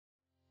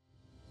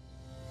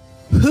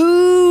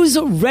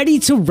Who's ready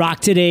to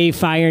rock today,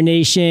 Fire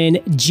Nation?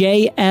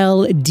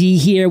 JLD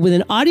here with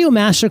an audio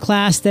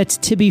masterclass that's,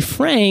 to be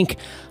frank,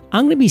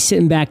 I'm going to be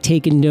sitting back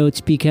taking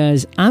notes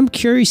because I'm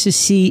curious to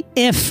see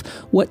if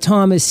what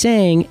Tom is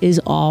saying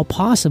is all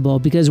possible,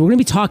 because we're going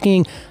to be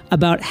talking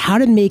about how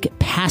to make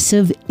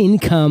passive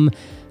income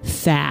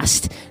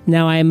fast.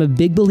 Now, I am a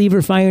big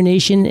believer, Fire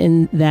Nation,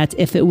 in that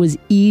if it was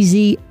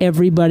easy,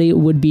 everybody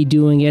would be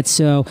doing it.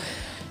 So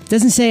it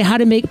doesn't say how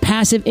to make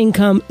passive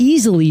income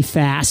easily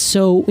fast.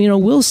 So,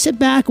 we'll sit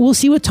back, we'll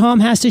see what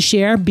Tom has to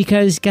share,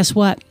 because guess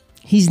what?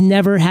 He's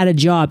never had a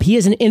job. He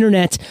is an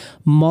internet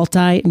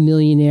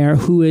multi-millionaire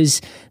who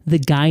is the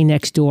guy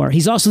next door.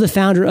 He's also the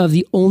founder of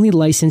the only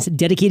licensed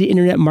dedicated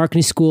internet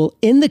marketing school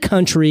in the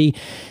country.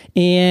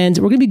 And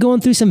we're going to be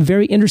going through some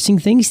very interesting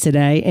things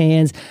today.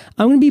 And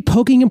I'm going to be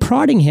poking and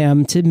prodding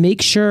him to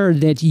make sure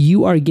that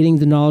you are getting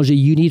the knowledge that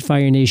you need,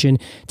 Fire Nation,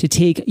 to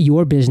take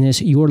your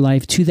business, your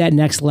life to that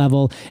next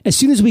level as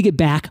soon as we get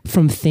back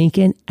from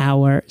thanking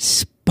our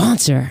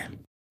sponsor.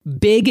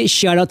 Big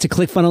shout out to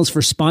ClickFunnels for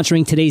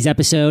sponsoring today's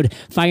episode.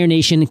 Fire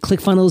Nation,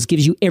 ClickFunnels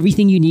gives you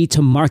everything you need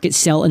to market,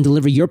 sell, and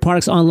deliver your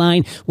products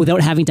online without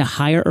having to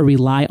hire or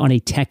rely on a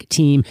tech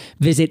team.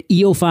 Visit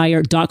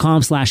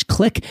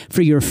eofire.com/click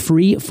for your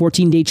free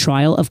 14-day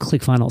trial of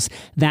ClickFunnels.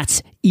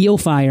 That's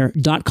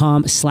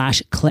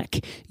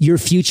eofire.com/click. Your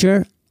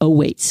future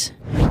awaits.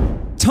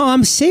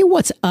 Tom, say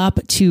what's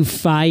up to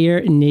Fire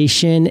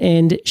Nation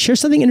and share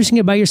something interesting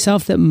about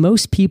yourself that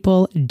most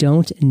people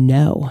don't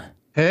know.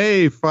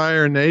 Hey,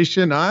 Fire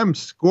Nation, I'm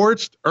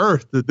scorched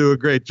earth to do a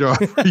great job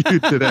for you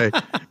today.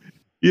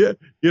 Yeah,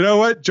 you know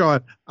what, John?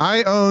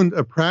 I owned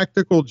a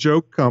practical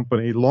joke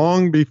company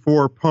long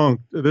before Punk.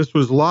 This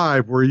was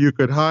live, where you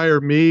could hire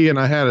me, and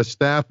I had a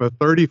staff of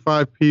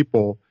 35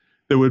 people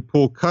that would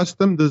pull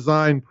custom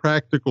designed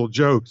practical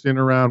jokes in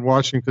around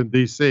Washington,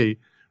 D.C.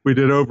 We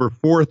did over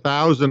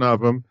 4,000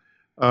 of them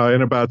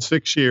in about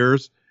 6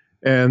 years.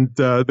 And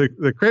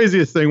the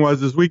craziest thing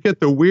is we get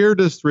the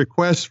weirdest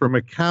requests from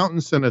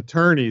accountants and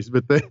attorneys,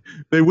 but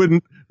they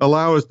wouldn't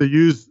allow us to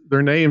use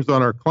their names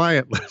on our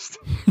client list.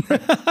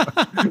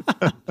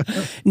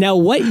 Now,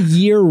 what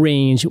year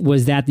range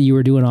was that you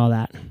were doing all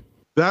that?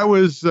 That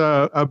was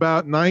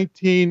about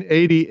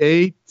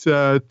 1988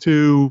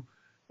 to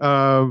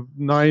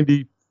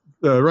 90,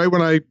 right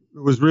when I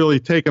was really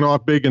taking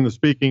off big in the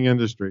speaking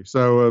industry.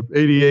 So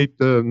 88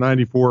 to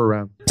 94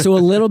 around. So a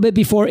little bit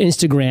before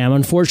Instagram.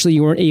 Unfortunately,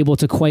 you weren't able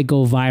to quite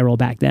go viral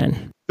back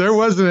then. There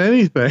wasn't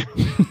anything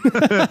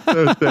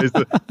those days.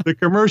 The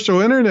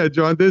commercial internet,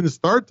 John, didn't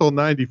start till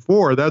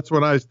 94. That's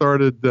when I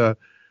started.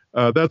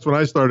 That's when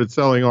I started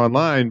selling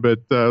online, but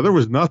there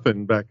was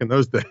nothing back in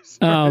those days.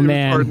 Oh, it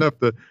man. was hard enough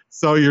to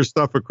sell your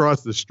stuff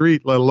across the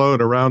street, let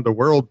alone around the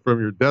world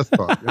from your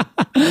desktop.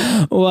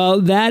 Well,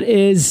 that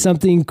is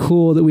something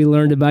cool that we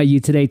learned about you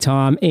today,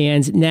 Tom.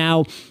 And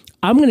now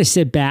I'm going to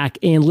sit back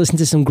and listen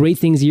to some great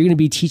things that you're going to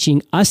be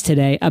teaching us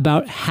today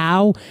about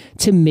how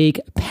to make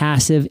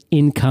passive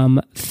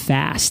income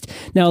fast.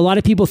 Now, a lot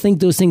of people think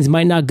those things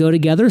might not go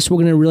together, so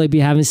we're going to really be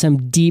having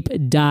some deep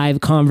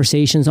dive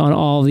conversations on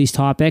all of these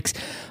topics.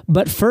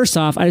 But first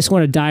off, I just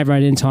want to dive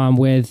right in, Tom,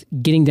 with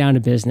getting down to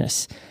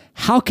business.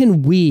 How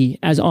can we,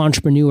 as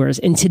entrepreneurs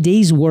in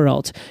today's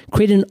world,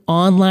 create an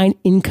online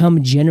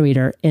income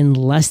generator in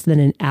less than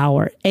an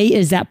hour? A,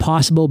 is that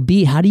possible?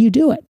 B, how do you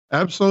do it?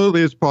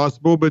 Absolutely, it's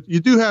possible, but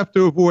you do have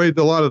to avoid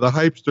a lot of the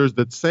hypesters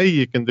that say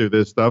you can do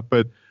this stuff,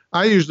 but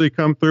I usually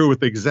come through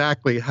with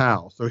exactly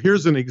how. So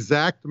here's an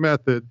exact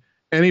method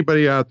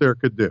anybody out there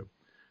could do.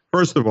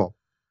 First of all,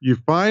 you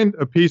find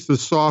a piece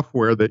of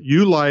software that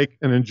you like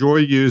and enjoy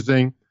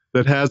using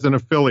that has an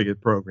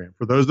affiliate program.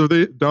 For those of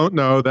you that don't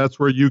know, that's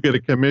where you get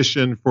a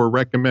commission for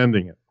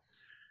recommending it.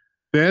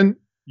 Then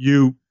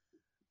you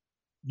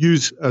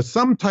use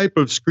some type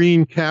of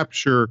screen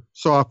capture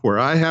software.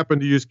 I happen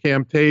to use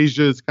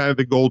Camtasia. It's kind of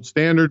the gold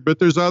standard, but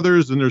there's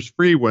others and there's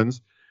free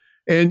ones.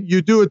 And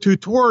you do a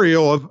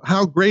tutorial of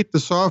how great the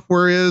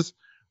software is,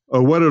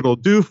 what it'll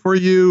do for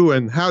you,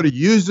 and how to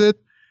use it.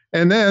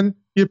 And then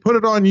you put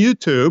it on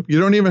YouTube. You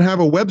don't even have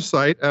a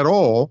website at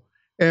all.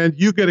 And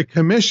you get a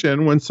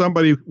commission when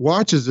somebody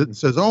watches it and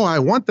says, oh, I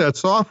want that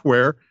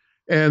software.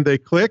 And they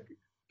click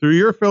through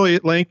your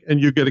affiliate link and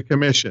you get a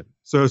commission.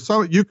 So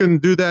you can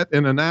do that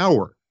in an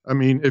hour. I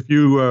mean, if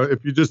you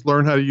just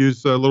learn how to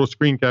use a little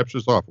screen capture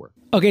software.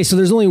 Okay, so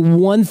there's only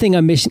one thing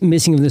I'm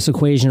missing in this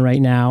equation right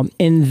now,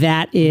 and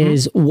that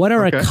is what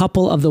are a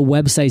couple of the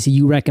websites that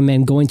you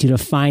recommend going to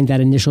find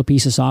that initial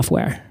piece of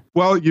software?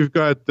 Well, you've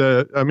got,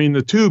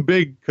 the two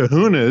big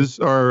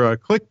kahunas are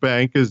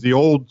ClickBank is the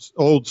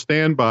old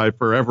standby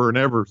forever and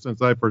ever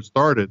since I first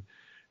started,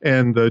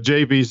 and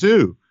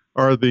JVZoo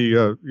are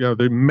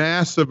the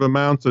massive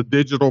amounts of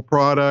digital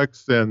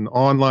products and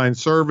online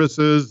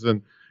services,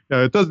 and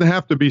it doesn't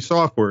have to be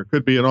software. It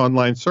could be an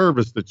online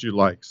service that you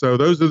like. So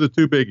those are the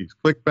two biggies,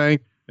 ClickBank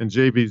and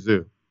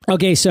JVZoo.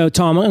 Okay, so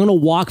Tom, I'm going to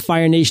walk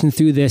Fire Nation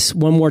through this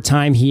one more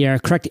time here,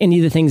 correct any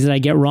of the things that I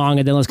get wrong,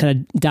 and then let's kind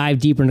of dive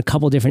deeper in a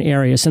couple different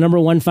areas. So number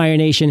one, Fire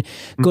Nation,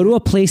 go to a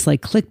place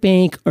like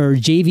ClickBank or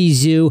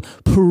JVZoo,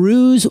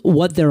 peruse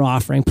what they're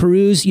offering,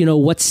 peruse,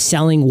 what's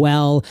selling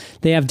well.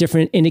 They have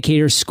different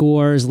indicator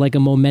scores, like a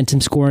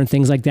momentum score and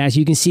things like that. So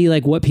you can see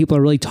like what people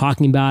are really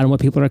talking about and what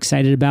people are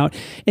excited about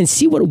and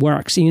see what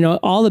works. And,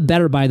 all the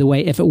better, by the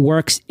way, if it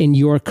works in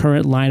your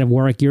current line of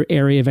work, your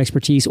area of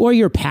expertise, or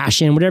your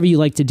passion, whatever you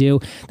like to do.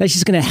 That's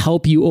just going to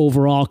help you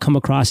overall come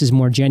across as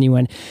more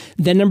genuine.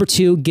 Then number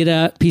two, get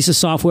a piece of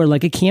software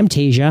like a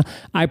Camtasia.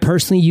 I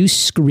personally use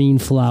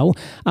ScreenFlow.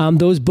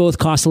 Those both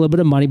cost a little bit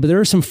of money, but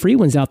there are some free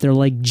ones out there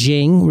like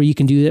Jing, where you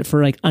can do it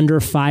for like under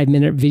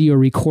 5-minute video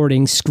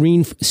recordings,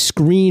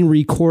 screen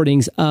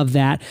recordings of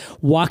that,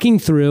 walking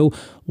through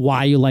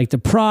why you like the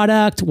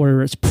product, what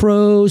are its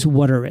pros,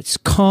 what are its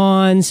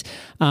cons,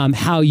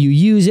 how you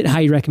use it, how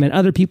you recommend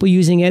other people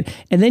using it,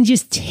 and then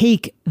just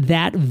take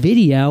that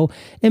video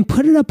and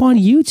put it up on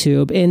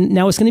YouTube. And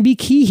now what's going to be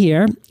key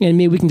here, and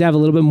maybe we can dive a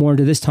little bit more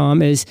into this,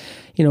 Tom, is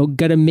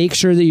got to make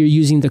sure that you're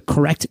using the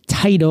correct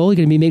title. You're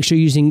going to make sure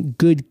you're using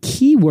good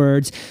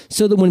keywords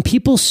so that when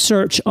people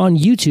search on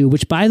YouTube,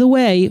 which by the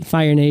way,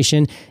 Fire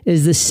Nation,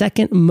 is the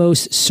second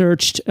most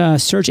searched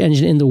search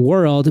engine in the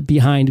world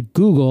behind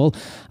Google,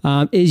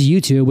 is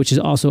YouTube, which is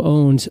also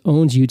owns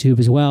YouTube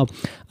as well.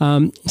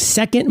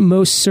 Second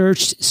most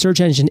searched search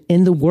engine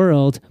in the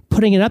world,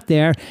 putting it up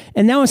there.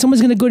 And now when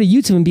someone's going to go to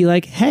YouTube and be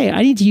like, hey,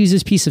 I need to use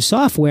this piece of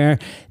software,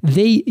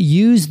 they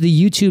use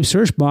the YouTube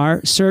search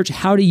bar, search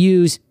how to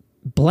use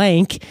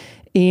blank,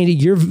 and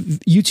your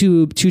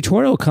YouTube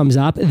tutorial comes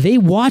up. They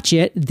watch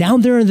it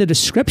down there in the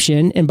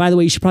description. And by the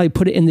way, you should probably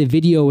put it in the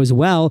video as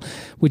well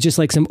with just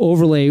like some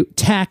overlay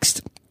text.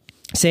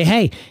 Say,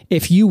 hey,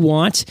 if you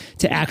want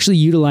to actually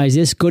utilize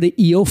this, go to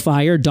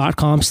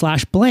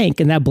eofire.com/blank.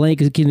 And that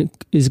blank is going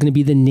to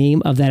be the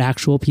name of that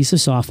actual piece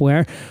of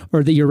software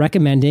or that you're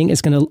recommending.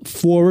 It's going to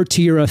forward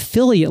to your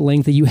affiliate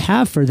link that you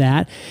have for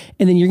that.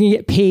 And then you're going to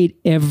get paid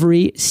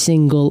every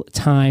single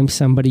time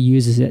somebody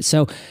uses it.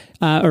 So,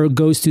 or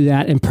goes through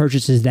that and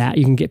purchases that,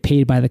 you can get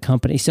paid by the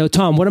company. So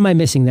Tom, what am I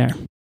missing there?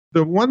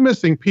 The one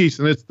missing piece,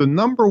 and it's the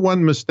number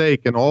one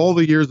mistake in all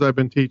the years I've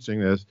been teaching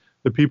this,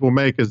 that people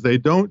make, is they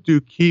don't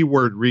do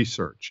keyword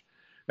research.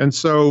 And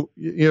so,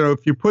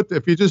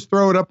 if you just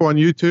throw it up on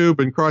YouTube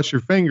and cross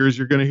your fingers,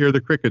 you're going to hear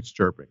the crickets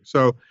chirping.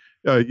 So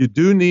you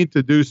do need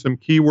to do some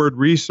keyword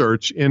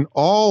research in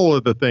all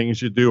of the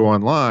things you do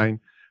online,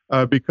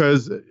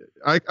 because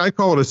I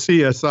call it a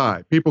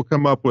CSI. People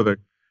come up with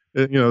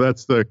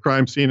that's the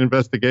crime scene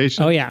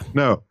investigation. Oh yeah.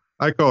 No,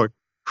 I call it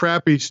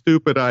crappy,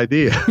 stupid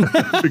idea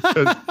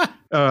because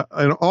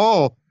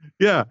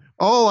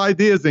all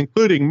ideas,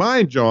 including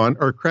mine, John,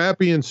 are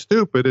crappy and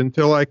stupid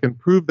until I can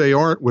prove they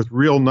aren't with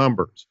real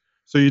numbers.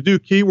 So you do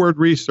keyword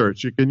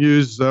research. You can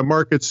use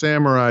Market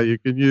Samurai. You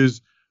can use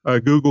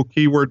Google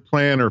Keyword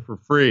Planner for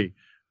free.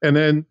 And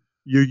then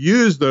you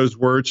use those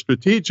words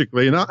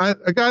strategically. And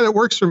a guy that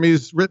works for me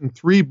has written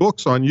 3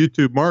 books on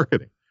YouTube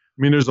marketing.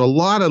 I mean, there's a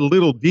lot of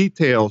little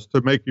details to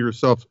make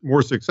yourself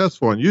more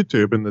successful on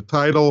YouTube. In the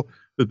title,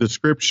 the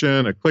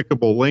description, a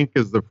clickable link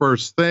is the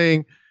first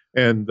thing,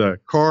 and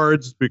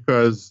cards,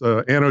 because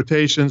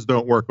annotations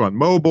don't work on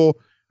mobile.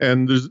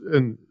 And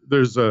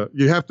there's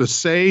you have to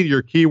say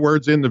your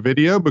keywords in the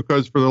video,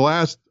 because for the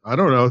last,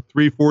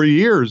 3-4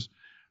 years,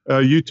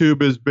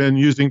 YouTube has been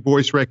using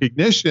voice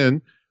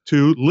recognition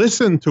to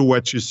listen to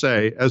what you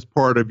say as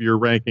part of your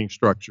ranking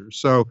structure.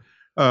 So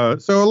a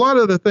lot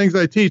of the things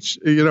I teach,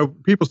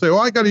 people say, "Oh,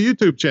 I got a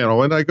YouTube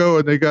channel," and I go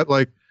and they got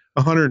like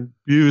 100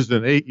 views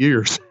in 8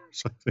 years.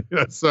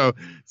 So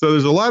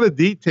there's a lot of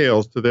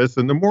details to this,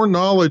 and the more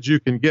knowledge you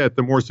can get,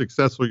 the more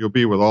successful you'll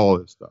be with all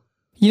of this stuff.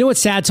 You know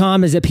what's sad,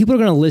 Tom, is that people are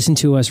going to listen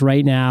to us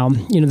right now.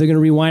 They're going to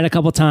rewind a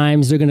couple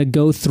times. They're going to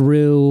go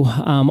through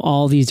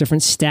all these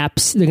different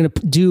steps. They're going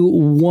to do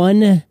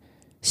one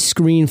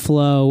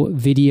ScreenFlow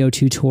video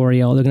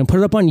tutorial. They're going to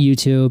put it up on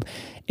YouTube.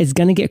 It's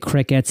going to get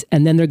crickets,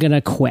 and then they're going to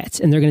quit.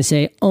 And they're going to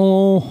say,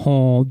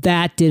 oh,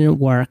 that didn't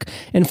work.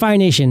 And Fire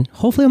Nation,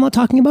 hopefully I'm not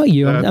talking about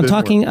you. I'm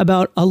talking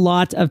about a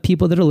lot of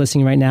people that are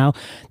listening right now.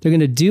 They're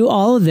going to do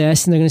all of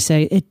this, and they're going to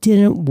say, it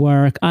didn't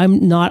work.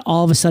 I'm not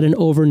all of a sudden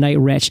overnight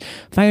rich.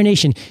 Fire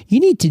Nation,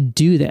 you need to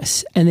do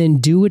this and then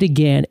do it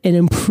again and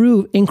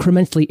improve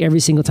incrementally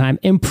every single time.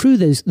 Improve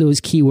those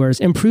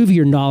keywords. Improve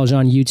your knowledge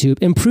on YouTube.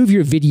 Improve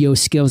your video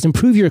skills.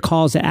 Improve your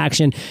calls to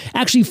action.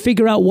 Actually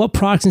figure out what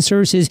products and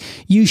services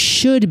you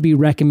should be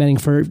recommending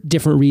for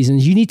different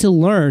reasons. You need to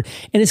learn,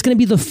 and it's going to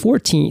be the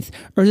 14th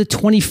or the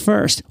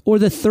 21st or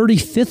the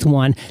 35th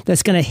one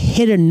that's going to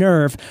hit a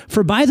nerve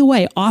for, by the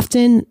way,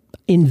 often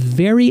in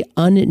very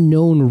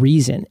unknown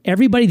reason.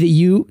 Everybody that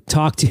you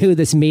talk to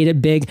that's made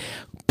it big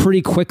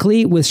pretty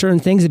quickly with certain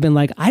things have been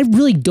like, I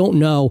really don't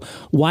know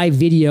why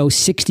video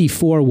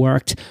 64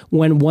 worked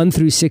when 1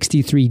 through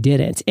 63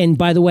 didn't. And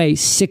by the way,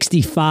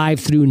 65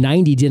 through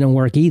 90 didn't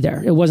work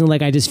either. It wasn't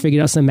like I just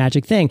figured out some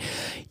magic thing.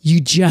 You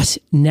just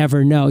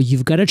never know.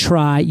 You've got to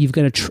try. You've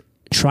got to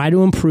try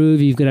to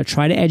improve. You've got to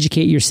try to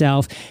educate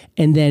yourself.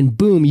 And then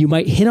boom, you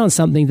might hit on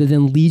something that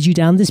then leads you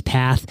down this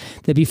path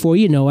that before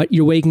you know it,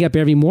 you're waking up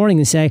every morning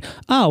and say,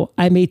 oh,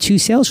 I made 2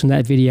 sales from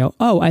that video.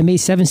 Oh, I made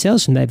 7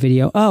 sales from that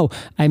video. Oh,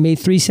 I made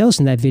 3 sales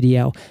from that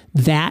video.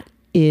 That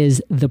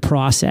is the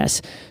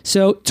process.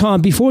 So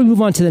Tom, before we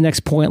move on to the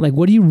next point, like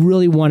what do you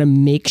really want to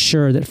make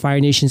sure that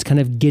Fire Nation is kind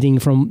of getting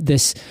from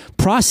this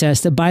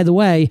process that, by the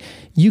way,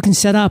 you can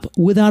set up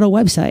without a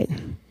website?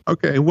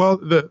 Okay. Well,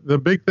 the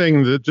big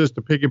thing that, just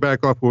to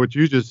piggyback off of what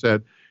you just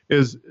said,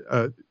 is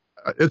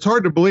it's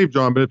hard to believe,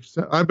 John, but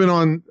I've been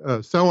on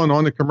selling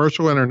on the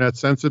commercial internet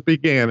since it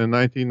began in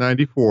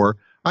 1994.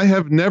 I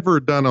have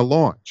never done a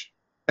launch,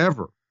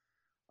 ever.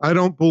 I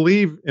don't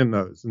believe in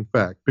those, in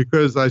fact,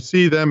 because I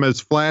see them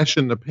as flash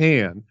in the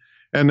pan.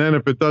 And then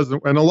if it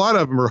doesn't, and a lot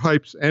of them are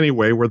hypes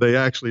anyway, where they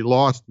actually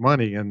lost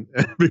money and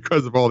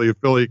because of all the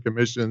affiliate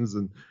commissions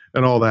and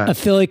all that.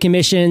 Affiliate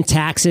commission,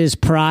 taxes,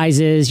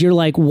 prizes. You're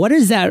like, what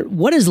is that?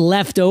 What is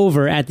left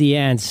over at the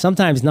end?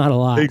 Sometimes not a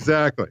lot.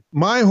 Exactly.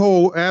 My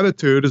whole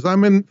attitude is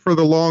I'm in for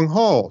the long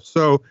haul.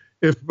 So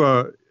if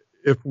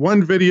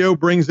one video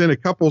brings in a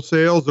couple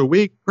sales a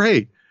week,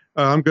 great.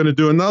 I'm going to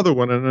do another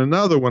one and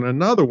another one,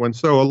 another one.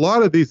 So a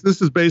lot of these,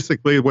 this is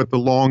basically what the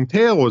long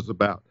tail is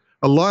about.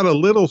 A lot of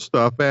little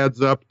stuff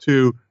adds up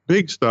to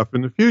big stuff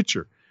in the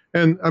future.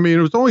 And I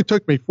mean, only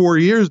took me 4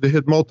 years to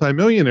hit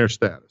multimillionaire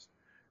status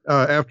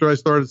after I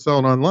started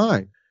selling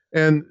online.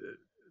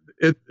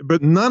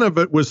 But none of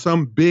it was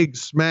some big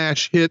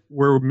smash hit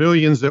where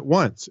millions at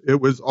once.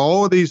 It was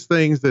all of these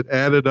things that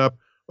added up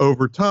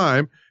over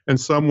time, and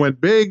some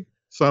went big,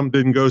 some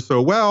didn't go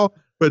so well.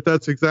 But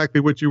that's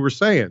exactly what you were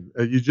saying.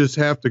 You just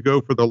have to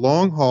go for the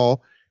long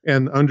haul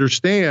and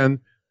understand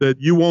that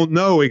you won't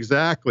know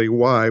exactly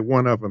why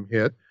one of them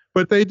hit,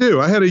 but they do.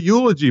 I had a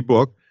eulogy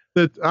book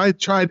that I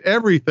tried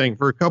everything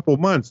for a couple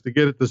months to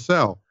get it to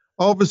sell.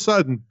 All of a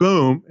sudden,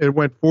 boom, it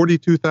went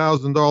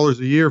 $42,000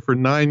 a year for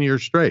 9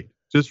 years straight,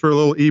 just for a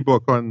little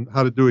ebook on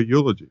how to do a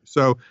eulogy.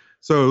 So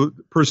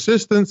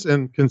persistence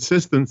and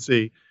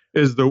consistency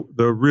is the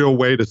real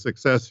way to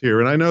success here.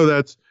 And I know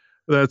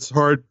that's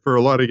hard for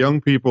a lot of young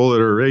people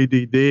that are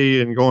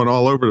ADD and going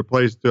all over the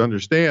place to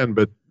understand,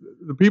 but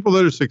the people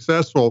that are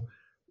successful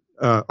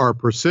are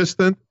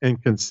persistent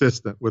and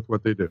consistent with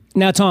what they do.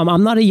 Now, Tom,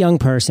 I'm not a young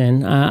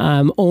person.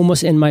 I'm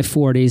almost in my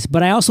 40s,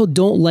 but I also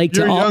don't like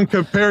You're young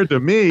compared to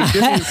me.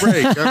 Give me a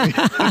break.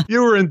 I mean,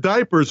 you were in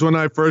diapers when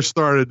I first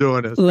started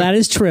doing this. Well, that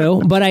is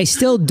true, but I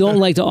still don't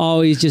like to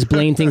always just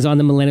blame things on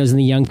the millennials and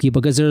the young people,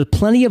 because there's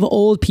plenty of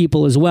old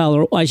people as well,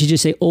 or I should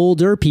just say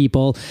older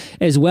people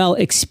as well,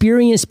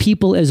 experienced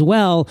people as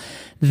well,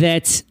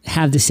 that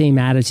have the same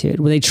attitude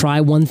where they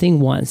try one thing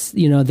once.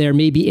 You know, they're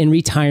maybe in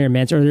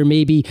retirement, or they're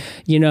maybe,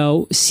 you know,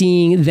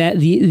 seeing that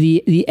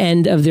the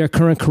end of their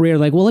current career,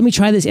 like, well, let me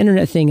try this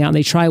internet thing out. And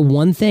they try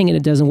one thing and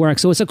it doesn't work.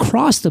 So it's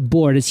across the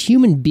board. It's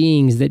human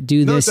beings that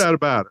do this. No doubt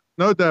about it.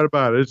 No doubt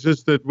about it. It's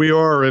just that we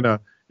are in a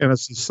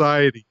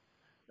society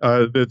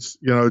that's,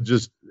 you know,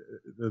 just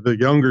the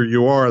younger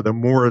you are, the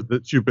more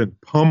that you've been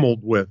pummeled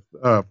with.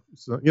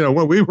 So, you know,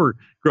 when we were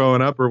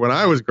growing up, or when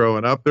I was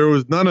growing up, there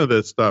was none of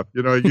this stuff.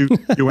 You know, you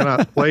went out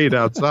and played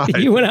outside.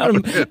 You went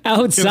out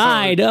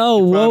outside. You know,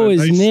 woe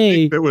is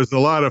me. It was a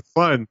lot of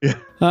fun.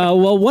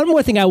 Well, one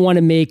more thing I want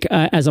to make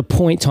as a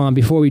point, Tom,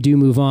 before we do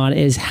move on,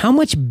 is how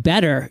much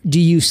better do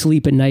you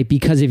sleep at night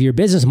because of your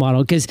business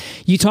model? Because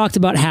you talked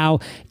about how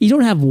you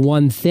don't have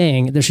one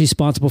thing that's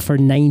responsible for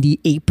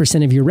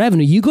 98% of your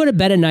revenue. You go to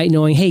bed at night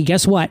knowing, hey,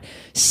 guess what?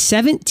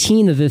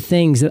 17 of the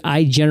things that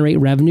I generate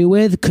revenue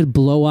with could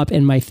blow up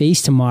in my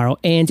face tomorrow.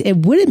 And it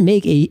wouldn't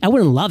I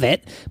wouldn't love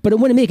it, but it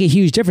wouldn't make a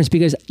huge difference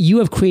because you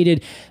have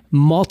created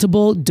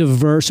multiple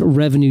diverse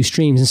revenue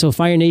streams. And so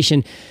Fire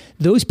Nation,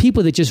 those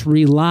people that just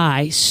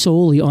rely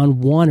solely on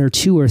one or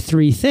two or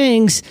three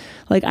things,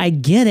 like, I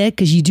get it,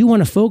 because you do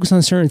want to focus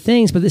on certain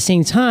things, but at the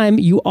same time,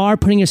 you are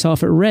putting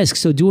yourself at risk.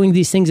 So doing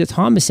these things that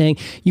Tom is saying,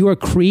 you are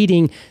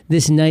creating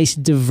this nice,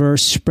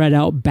 diverse, spread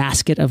out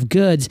basket of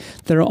goods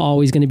that are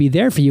always going to be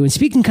there for you. And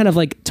speaking kind of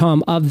like,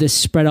 Tom, of this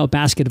spread out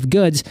basket of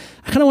goods,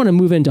 I kind of want to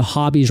move into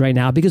hobbies right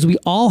now, because we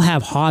all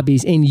have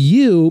hobbies, and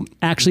you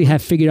actually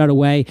have figured out a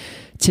way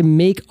to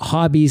make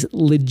hobbies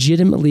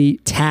legitimately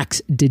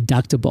tax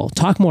deductible.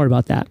 Talk more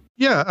about that.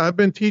 Yeah, I've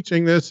been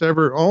teaching this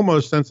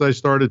almost since I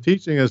started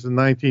teaching this in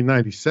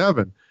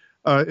 1997,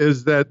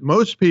 is that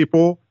most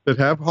people that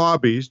have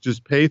hobbies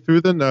just pay through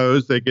the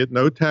nose. They get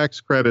no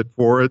tax credit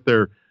for it.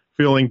 They're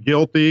feeling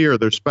guilty, or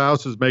their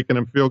spouse is making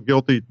them feel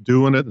guilty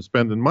doing it and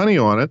spending money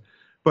on it.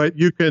 But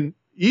you can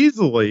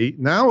easily,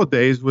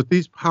 nowadays, with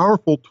these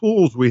powerful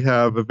tools we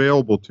have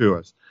available to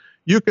us,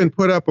 you can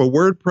put up a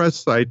WordPress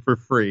site for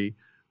free,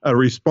 a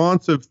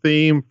responsive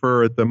theme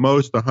for at the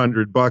most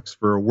 $100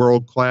 for a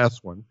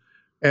world-class one,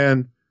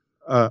 and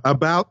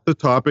about the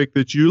topic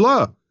that you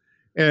love.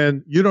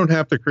 And you don't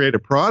have to create a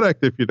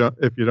product if you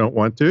don't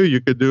want to. You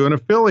could do an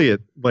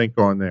affiliate link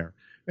on there.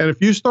 And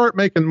if you start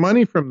making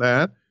money from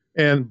that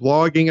and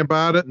blogging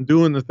about it and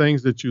doing the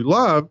things that you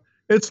love,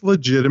 it's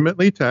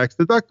legitimately tax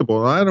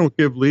deductible. And I don't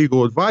give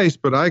legal advice,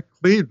 but I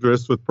cleared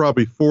this with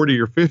probably 40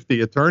 or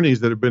 50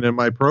 attorneys that have been in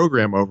my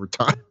program over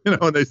time,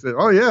 and they said,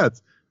 oh yeah,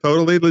 it's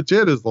totally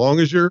legit as long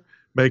as you're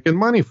making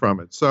money from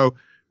it. So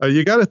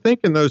you got to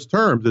think in those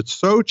terms. It's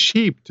so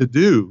cheap to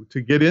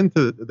get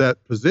into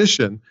that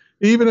position.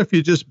 Even if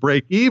you just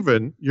break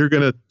even, you're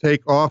going to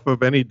take off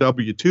of any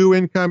W-2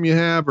 income you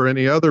have or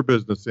any other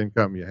business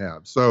income you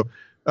have. So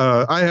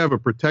I have a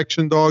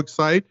protection dog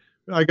site.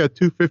 I got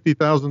two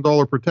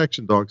 $50,000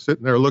 protection dogs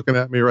sitting there looking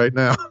at me right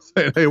now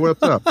saying, hey,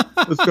 what's up?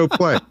 Let's go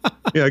play.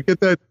 Yeah, get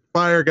that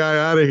fire guy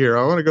out of here.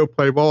 I want to go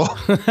play ball.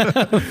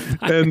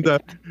 and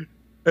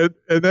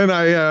then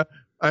I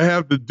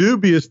have the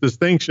dubious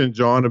distinction,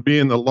 John, of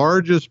being the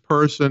largest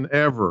person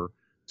ever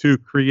to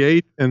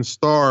create and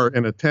star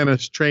in a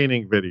tennis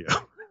training video.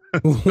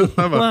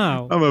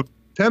 I'm a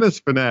tennis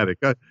fanatic.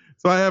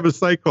 So I have a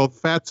site called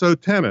Fatso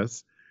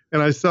Tennis,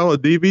 and I sell a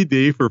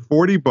DVD for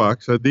 $40,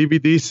 a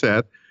DVD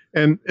set.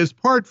 And it's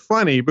part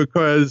funny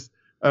because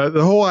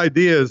the whole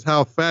idea is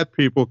how fat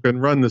people can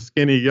run the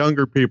skinny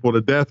younger people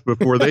to death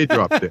before they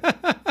drop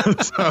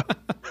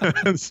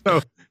dead.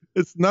 So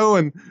it's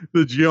knowing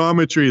the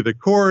geometry of the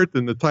court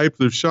and the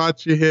types of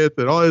shots you hit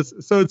and all this.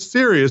 So it's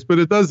serious, but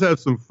it does have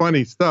some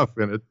funny stuff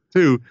in it,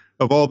 too,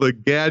 of all the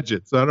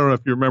gadgets. I don't know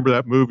if you remember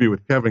that movie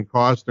with Kevin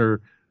Costner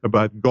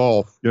about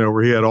golf,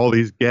 where he had all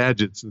these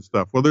gadgets and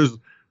stuff. Well, there's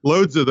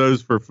loads of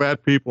those for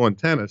fat people in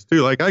tennis,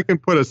 too. Like I can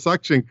put a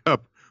suction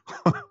cup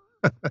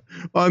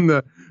on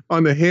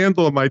the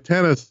handle of my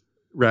tennis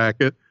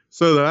racket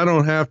so that I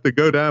don't have to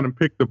go down and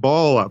pick the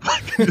ball up. I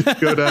can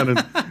just go down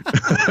and...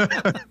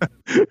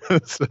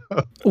 So,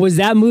 was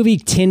that movie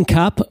Tin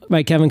Cup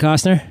by Kevin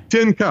Costner?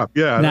 Tin Cup,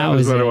 yeah. That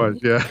was what it was,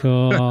 yeah.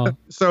 Cool.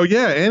 So,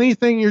 yeah,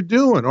 anything you're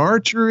doing,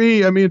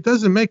 archery, it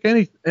doesn't make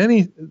any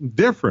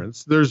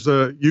difference.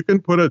 You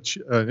can put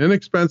an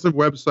inexpensive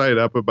website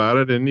up about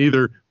it and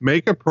either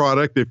make a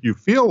product if you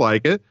feel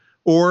like it,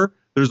 or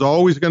there's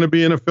always going to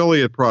be an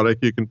affiliate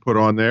product you can put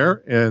on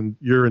there and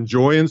you're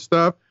enjoying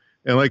stuff.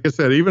 And like I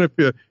said, even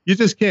if you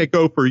just can't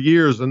go for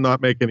years and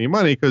not make any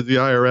money because the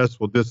IRS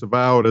will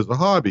disavow it as a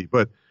hobby.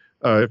 But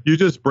if you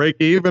just break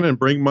even and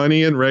bring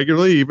money in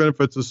regularly, even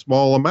if it's a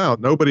small amount,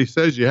 nobody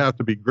says you have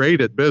to be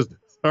great at business.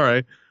 All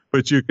right.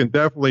 But you can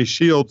definitely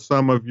shield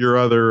some of your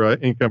other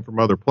income from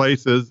other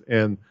places.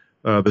 And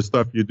the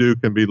stuff you do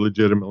can be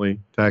legitimately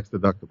tax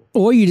deductible.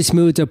 Or you just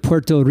move to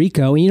Puerto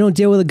Rico and you don't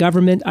deal with the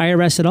government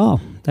IRS at all.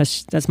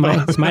 That's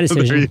my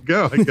decision. There you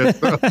go. I guess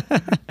so.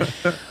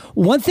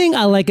 One thing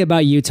I like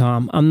about you,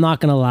 Tom, I'm not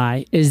going to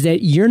lie, is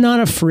that you're not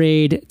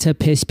afraid to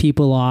piss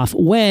people off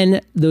when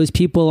those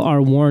people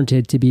are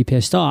warranted to be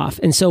pissed off.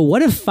 And so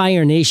what if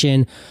Fire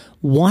Nation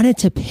wanted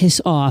to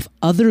piss off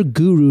other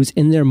gurus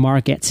in their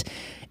markets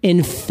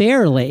and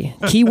fairly,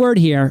 keyword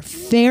here,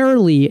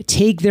 fairly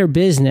take their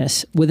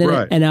business with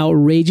an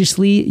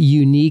outrageously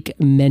unique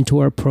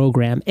mentor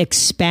program?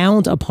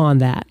 Expound upon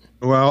that.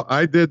 Well,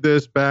 I did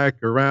this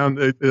back around,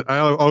 I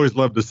always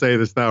love to say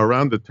this now,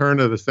 around the turn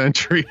of the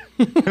century.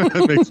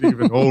 That makes me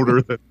even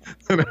older than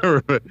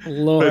ever.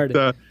 Lord.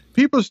 But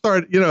people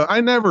start, I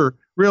never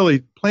really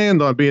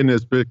planned on being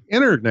this big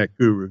internet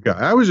guru guy.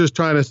 I was just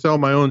trying to sell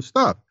my own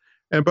stuff.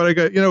 But I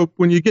got,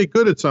 when you get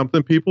good at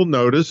something, people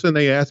notice and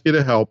they ask you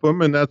to help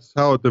them. And that's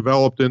how it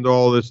developed into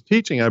all this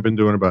teaching I've been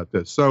doing about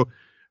this. So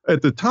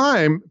at the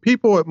time,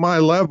 people at my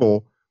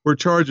level were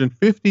charging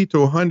 50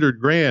 to 100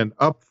 grand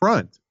up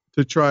front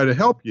to try to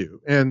help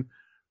you. And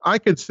I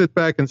could sit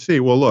back and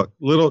see, well, look,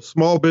 little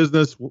small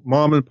business,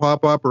 mom and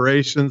pop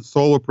operations,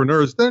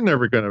 solopreneurs, they're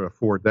never going to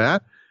afford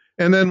that.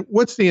 And then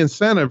what's the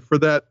incentive for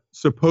that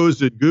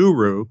supposed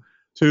guru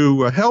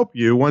to help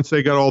you once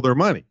they got all their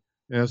money?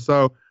 And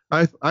so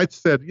I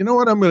said, you know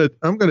what, I'm going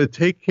to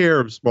take care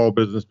of small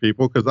business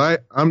people because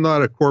I'm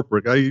not a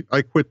corporate.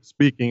 I quit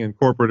speaking in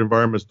corporate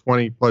environments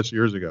 20 plus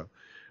years ago.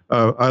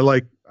 I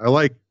like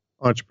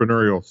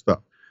entrepreneurial stuff.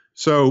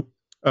 So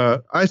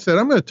I said,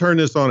 I'm going to turn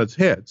this on its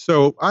head.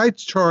 So I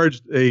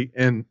charged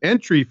an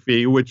entry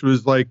fee, which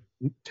was like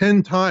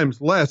 10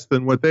 times less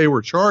than what they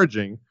were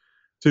charging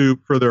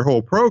for their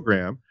whole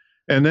program.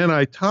 And then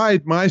I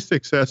tied my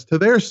success to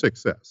their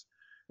success.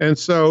 And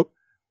so,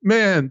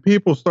 man,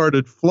 people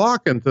started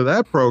flocking to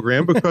that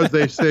program because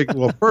they said,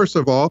 well, first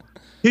of all,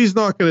 he's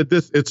not going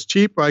to it's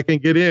cheap. I can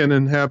get in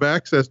and have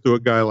access to a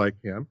guy like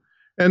him.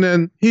 And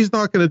then he's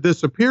not going to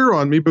disappear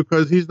on me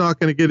because he's not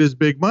going to get his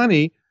big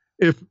money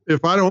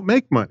if I don't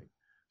make money.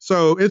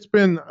 So it's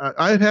been,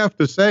 I'd have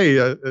to say,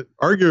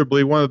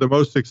 arguably one of the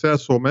most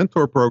successful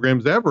mentor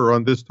programs ever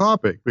on this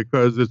topic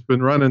because it's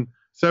been running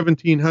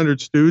 1,700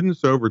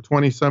 students over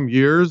 20 some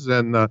years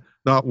and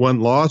not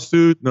one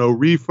lawsuit, no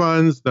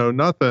refunds, no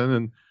nothing.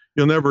 And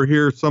you'll never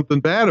hear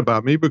something bad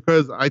about me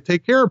because I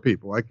take care of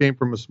people. I came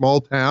from a small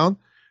town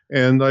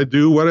and I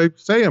do what I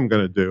say I'm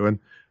going to do. And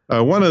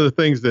one of the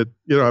things that,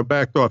 I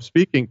backed off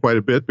speaking quite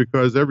a bit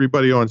because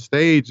everybody on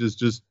stage is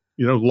just,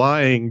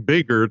 lying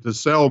bigger to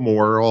sell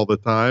more all the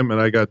time. And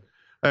I got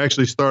I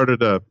actually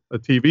started a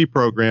TV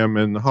program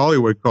in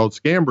Hollywood called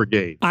Scam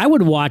Brigade. I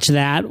would watch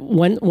that.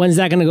 When's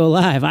that going to go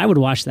live? I would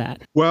watch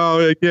that.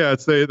 Well, yeah,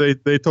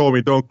 they told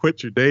me don't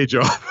quit your day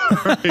job,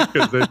 right?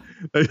 Because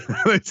they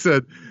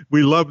said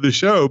we love the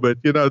show, but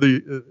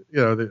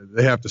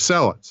they have to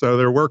sell it, so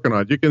they're working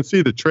on it. You can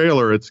see the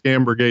trailer at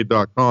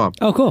scambrigade.com.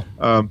 Oh, cool.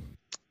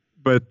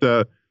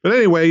 But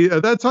anyway,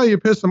 that's how you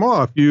piss them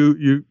off.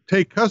 You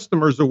take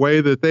customers away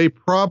that they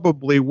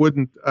probably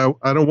wouldn't.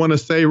 I don't want to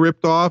say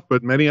ripped off,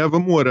 but many of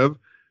them would have.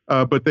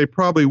 But they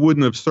probably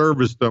wouldn't have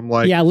serviced them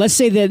like. Yeah, let's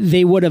say that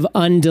they would have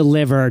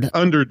Underdelivered,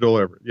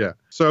 yeah.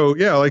 So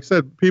yeah, like I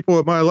said, people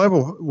at my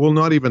level will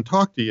not even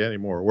talk to you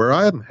anymore. Where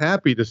I'm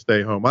happy to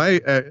stay home.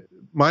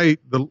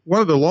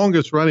 One of the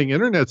longest running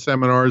internet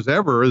seminars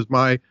ever is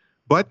my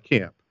butt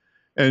camp,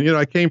 and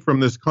I came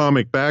from this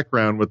comic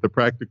background with the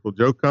Practical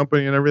Joke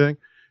Company and everything.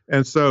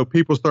 And so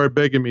people started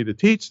begging me to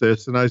teach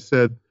this, and I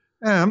said,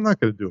 I'm not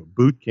going to do a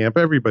boot camp.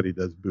 Everybody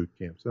does boot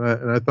camps.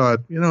 And I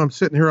thought, I'm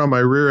sitting here on my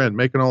rear end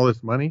making all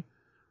this money.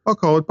 I'll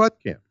call it butt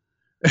camp.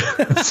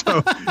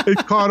 So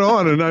it caught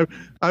on, and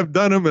I've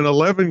done them in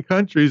 11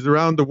 countries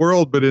around the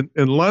world, but in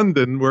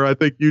London, where I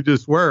think you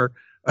just were,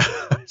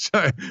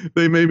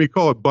 they made me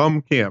call it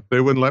bum camp.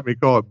 They wouldn't let me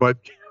call it butt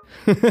camp.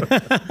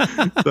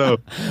 So,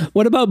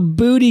 what about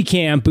booty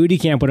camp? Booty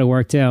camp would have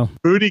worked too.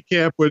 Booty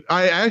camp would.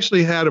 I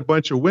actually had a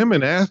bunch of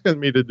women asking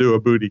me to do a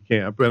booty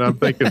camp, and I'm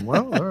thinking,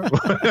 well,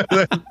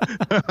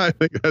 I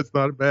think that's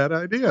not a bad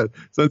idea.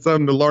 Since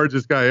I'm the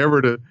largest guy ever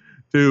to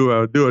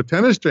do a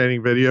tennis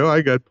training video,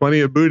 I got plenty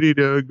of booty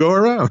to go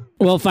around.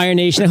 Well, Fire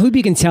Nation, I hope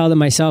you can tell that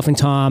myself and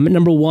Tom,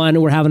 number one,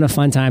 we're having a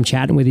fun time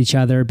chatting with each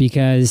other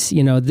because,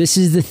 this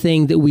is the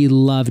thing that we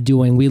love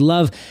doing. We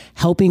love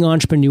helping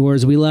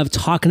entrepreneurs. We love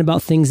talking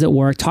about things that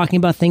work, talking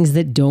about things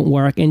that don't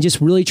work, and just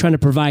really trying to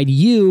provide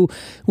you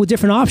with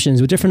different options,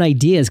 with different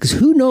ideas, because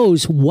who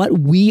knows what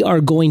we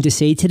are going to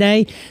say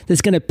today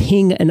that's going to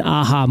ping an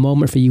aha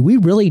moment for you. We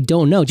really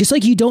don't know. Just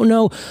like you don't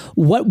know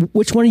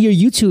which one of your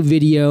YouTube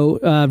video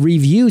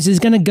reviews is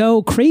going to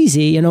go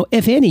crazy,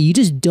 if any. You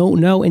just don't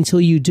know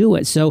until you do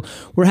it. So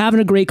we're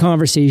having a great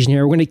conversation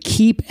here. We're going to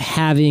keep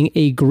having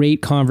a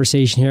great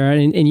conversation here,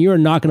 and you're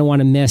not going to want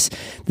to miss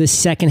the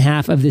second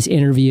half of this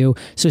interview.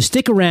 So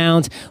stick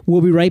around.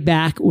 We'll be right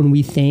back when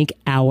we thank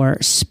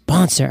our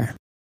sponsor.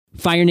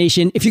 Fire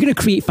Nation, if you're going to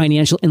create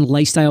financial and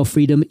lifestyle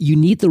freedom, you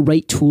need the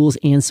right tools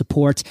and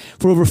support.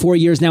 For over 4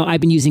 years now, I've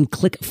been using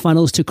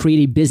ClickFunnels to create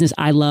a business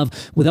I love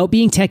without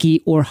being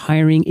techie or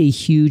hiring a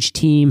huge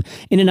team.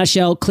 In a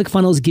nutshell,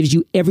 ClickFunnels gives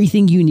you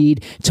everything you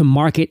need to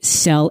market,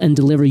 sell, and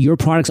deliver your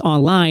products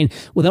online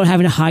without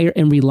having to hire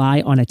and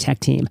rely on a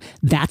tech team.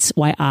 That's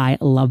why I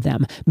love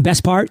them.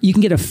 Best part, you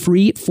can get a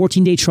free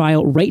 14-day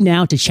trial right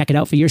now to check it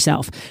out for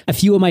yourself. A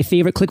few of my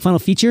favorite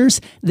ClickFunnels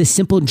features: the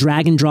simple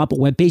drag and drop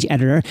web page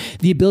editor,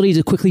 the ability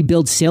to quickly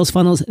build sales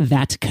funnels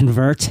that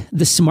convert,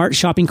 the smart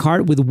shopping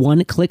cart with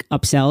one-click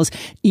upsells,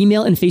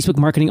 email and Facebook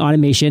marketing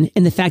automation,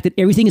 and the fact that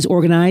everything is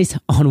organized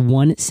on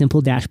one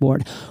simple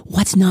dashboard.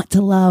 What's not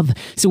to love?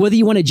 So whether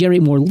you want to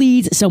generate more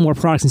leads, sell more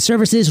products and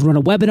services, run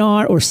a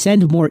webinar, or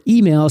send more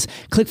emails,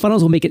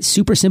 ClickFunnels will make it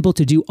super simple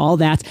to do all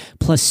that,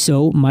 plus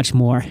so much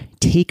more.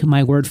 Take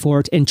my word for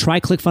it and try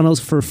ClickFunnels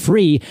for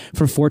free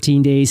for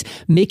 14 days.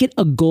 Make it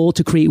a goal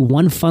to create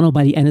one funnel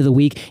by the end of the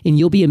week, and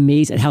you'll be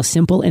amazed at how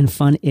simple and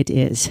fun it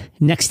is.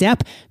 Next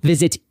step,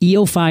 visit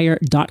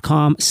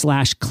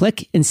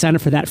eofire.com/click and sign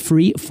up for that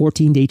free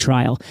 14-day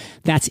trial.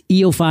 That's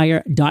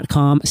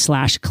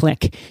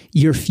eofire.com/click.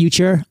 Your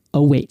future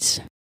awaits.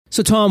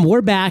 So Tom,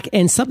 we're back,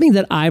 and something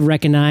that I've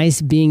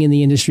recognized being in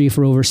the industry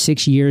for over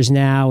 6 years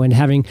now and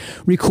having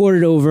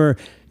recorded over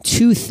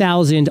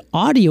 2,000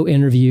 audio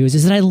interviews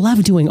is that I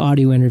love doing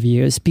audio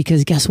interviews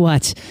because guess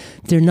what?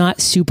 They're not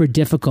super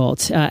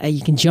difficult.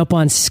 You can jump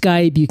on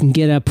Skype. You can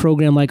get a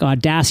program like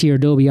Audacity or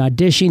Adobe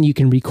Audition. You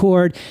can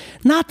record.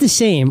 Not the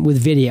same with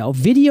video.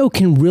 Video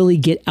can really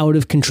get out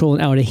of control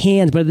and out of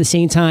hand, but at the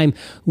same time,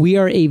 we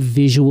are a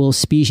visual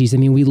species. I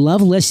mean, we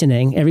love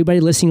listening.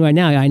 Everybody listening right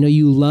now, I know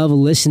you love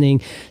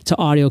listening to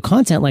audio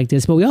content like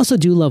this, but we also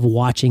do love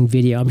watching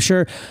video. I'm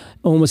sure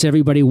almost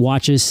everybody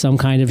watches some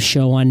kind of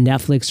show on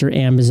Netflix or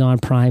Amazon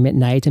Prime at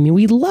night. I mean,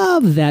 we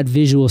love that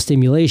visual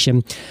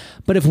stimulation.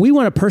 But if we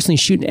want to personally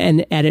shoot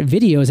and edit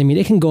videos, I mean,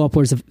 it can go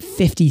upwards of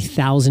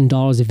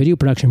 $50,000 of video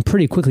production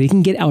pretty quickly. It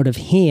can get out of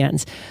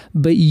hands.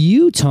 But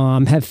you,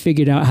 Tom, have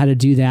figured out how to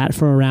do that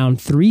for around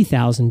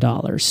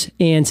 $3,000.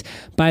 And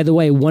by the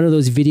way, one of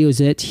those videos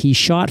that he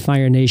shot,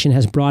 Fire Nation,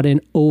 has brought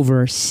in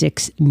over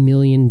 $6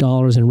 million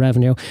in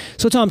revenue.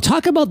 So Tom,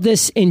 talk about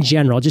this in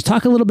general. Just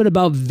talk a little bit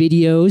about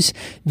videos,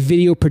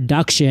 video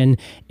production,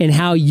 and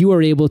how you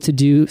are able to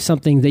do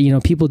something that,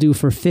 people do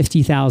for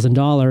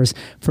 $50,000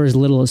 for as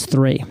little as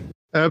 $3.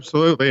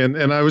 Absolutely.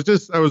 And I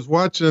was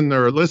watching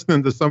or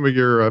listening to some of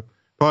your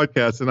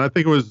podcasts, and I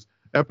think it was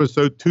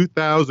episode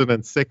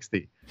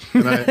 2060.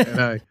 And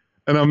I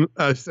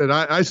said,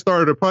 I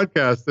started a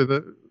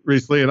podcast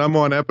recently, and I'm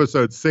on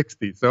episode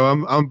 60. So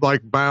I'm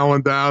like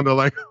bowing down to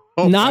like,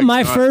 not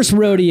my first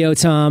rodeo,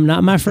 Tom.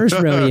 Not my first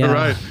rodeo.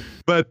 Right.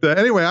 But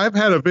anyway, I've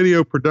had a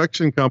video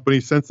production company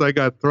since I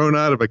got thrown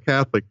out of a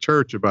Catholic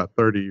church about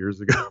 30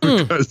 years ago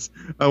because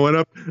I went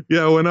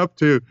up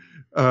to,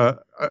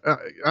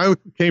 I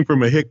came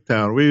from a hick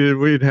town. We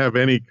didn't have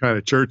any kind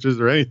of churches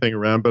or anything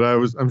around, but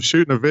I'm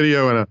shooting a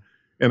video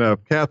in a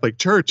Catholic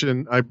church,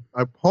 and I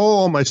pull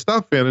all my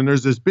stuff in, and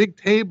there's this big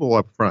table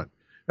up front.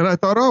 And I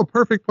thought, oh,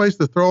 perfect place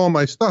to throw all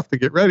my stuff to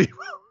get ready.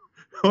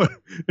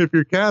 If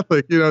you're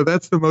Catholic,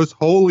 that's the most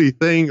holy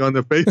thing on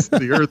the face of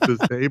the earth, this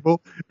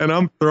table. And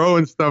I'm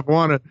throwing stuff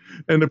on it,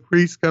 and the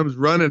priest comes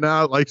running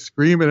out, like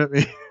screaming at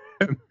me.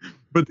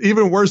 But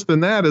even worse than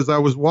that, as I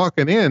was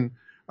walking in,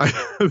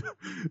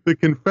 the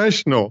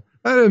confessional,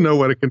 I didn't know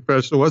what a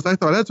confessional was. I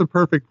thought that's a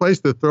perfect place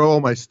to throw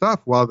all my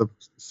stuff while the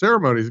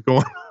ceremony's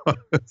going on.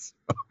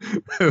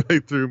 So they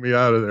threw me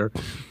out of there.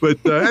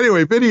 But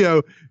anyway,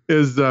 video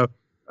is...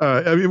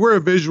 we're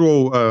a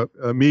visual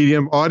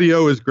medium.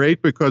 Audio is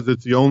great because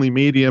it's the only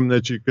medium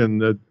that you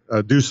can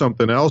do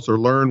something else or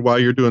learn while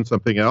you're doing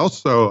something else.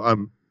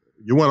 So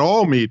you want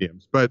all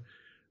mediums. But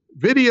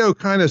video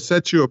kind of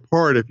sets you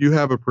apart if you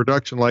have a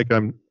production like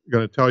I'm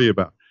going to tell you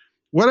about.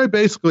 What I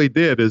basically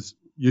did is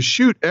you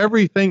shoot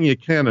everything you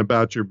can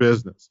about your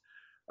business.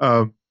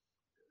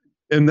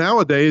 And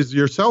nowadays,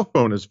 your cell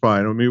phone is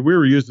fine. I mean, we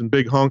were using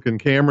big honking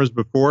cameras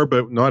before,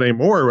 but not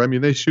anymore. I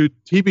mean, they shoot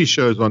TV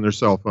shows on their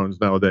cell phones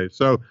nowadays.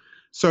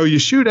 So you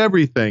shoot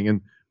everything.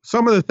 And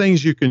some of the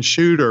things you can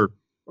shoot are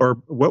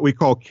what we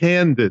call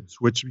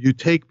candids, which you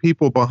take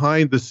people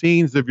behind the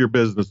scenes of your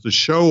business to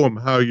show them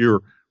how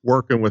you're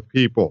working with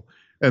people.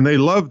 And they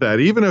love that.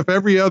 Even if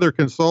every other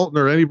consultant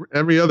or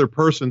every other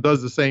person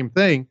does the same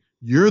thing,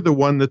 you're the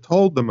one that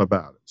told them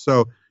about it.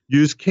 So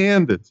use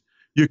candids.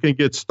 You can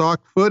get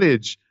stock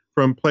footage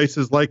from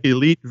places like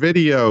Elite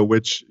Video,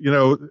 which,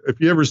 if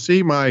you ever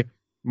see my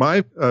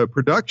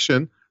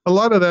production, a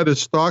lot of that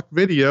is stock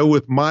video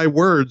with my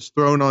words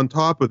thrown on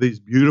top of these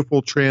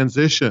beautiful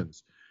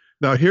transitions.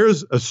 Now,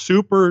 here's a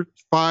super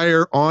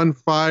on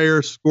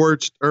fire,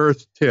 scorched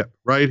earth tip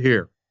right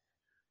here.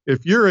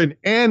 If you're in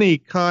any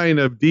kind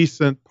of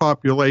decent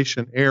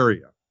population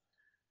area,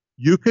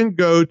 you can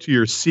go to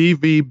your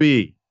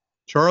CVB,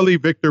 Charlie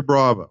Victor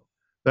Bravo.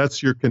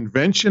 That's your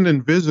Convention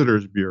and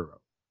Visitors Bureau.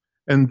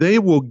 And they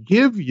will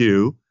give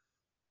you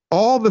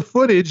all the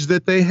footage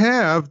that they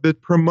have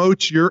that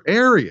promotes your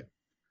area.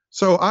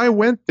 So I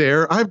went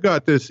there. I've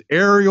got this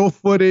aerial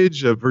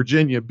footage of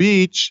Virginia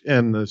Beach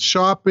and the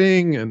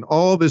shopping and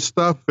all this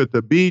stuff at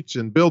the beach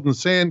and building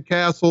sand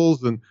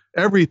castles and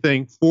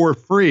everything for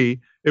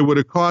free. It would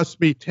have cost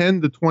me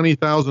 $10,000 to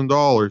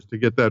 $20,000 to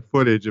get that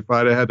footage if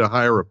I'd had to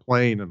hire a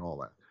plane and all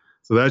that.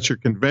 So that's your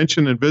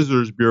Convention and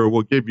Visitors Bureau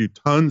will give you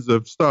tons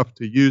of stuff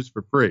to use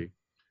for free.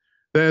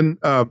 Then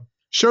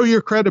show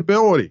your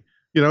credibility.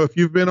 If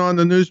you've been on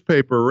the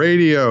newspaper,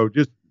 radio,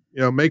 just,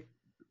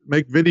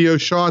 make video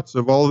shots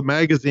of all the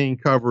magazine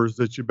covers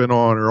that you've been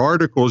on or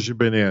articles you've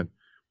been in.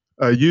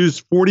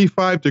 Use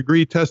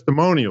 45-degree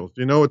testimonials.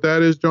 Do you know what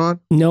that is, John?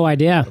 No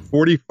idea. A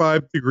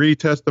 45-degree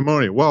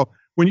testimonial. Well,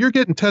 when you're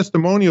getting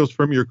testimonials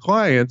from your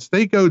clients,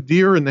 they go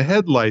deer in the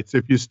headlights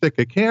if you stick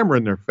a camera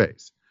in their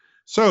face.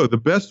 So the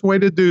best way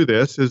to do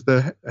this is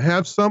to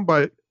have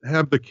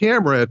the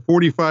camera at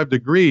 45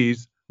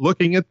 degrees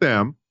looking at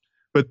them,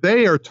 but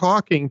they are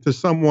talking to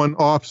someone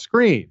off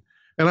screen.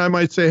 And I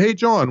might say, hey,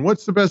 John,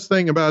 what's the best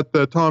thing about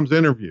Tom's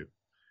interview?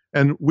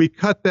 And we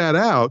cut that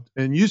out,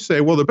 and you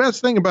say, well, the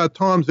best thing about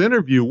Tom's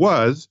interview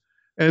was,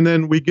 and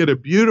then we get a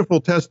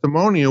beautiful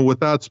testimonial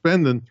without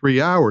spending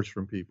 3 hours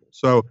from people.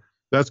 So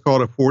that's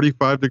called a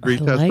 45-degree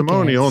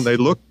testimonial, and they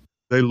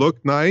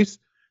look nice.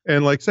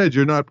 And like I said,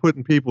 you're not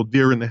putting people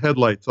deer in the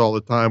headlights all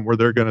the time where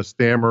they're going to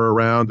stammer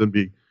around and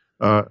be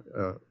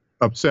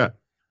upset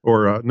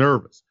or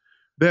nervous.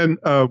 Then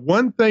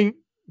one thing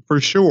for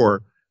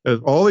sure, as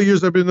all the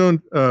years I've been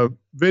doing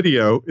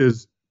video,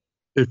 is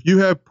if you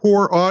have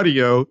poor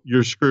audio,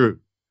 you're screwed.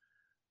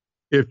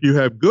 If you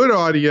have good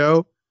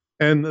audio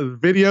and the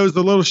video is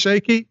a little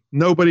shaky,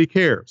 nobody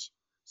cares.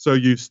 So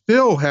you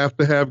still have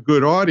to have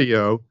good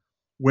audio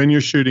when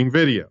you're shooting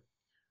video.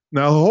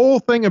 Now, the whole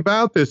thing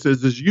about this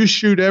is you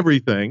shoot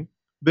everything,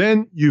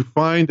 then you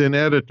find an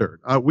editor.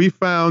 We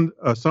found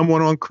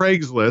someone on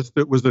Craigslist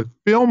that was a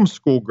film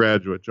school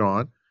graduate,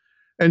 John,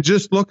 and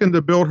just looking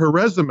to build her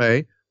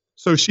resume.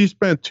 So she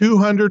spent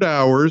 200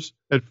 hours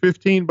at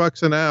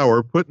 $15 an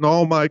hour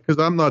putting because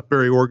I'm not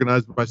very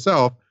organized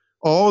myself,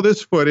 all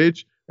this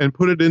footage and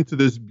put it into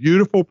this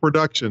beautiful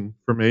production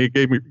for me. It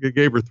gave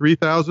her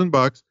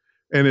 $3,000,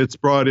 and it's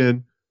brought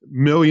in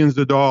millions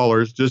of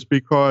dollars just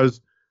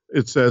because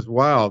it says,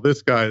 wow,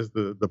 this guy is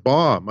the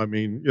bomb. I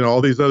mean,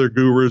 all these other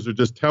gurus are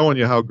just telling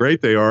you how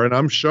great they are. And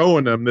I'm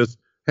showing them this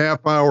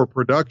half-hour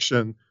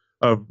production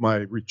of my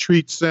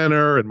retreat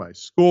center and my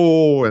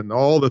school and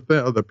all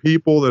the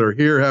people that are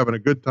here having a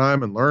good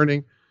time and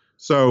learning.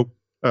 So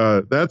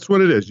that's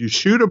what it is. You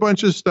shoot a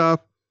bunch of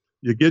stuff.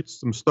 You get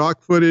some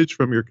stock footage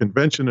from your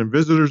Convention and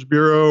Visitors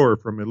Bureau or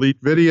from Elite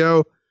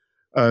Video,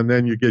 and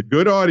then you get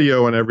good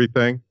audio and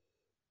everything.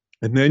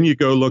 And then you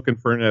go looking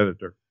for an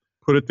editor.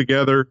 Put it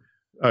together.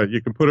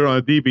 You can put it on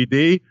a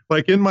DVD.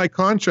 Like in my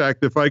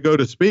contract, if I go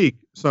to speak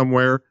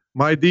somewhere,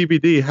 my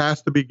DVD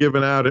has to be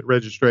given out at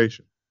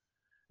registration.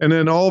 And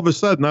then all of a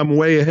sudden, I'm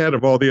way ahead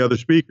of all the other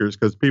speakers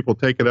because people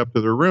take it up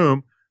to their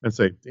room and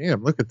say,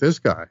 damn, look at this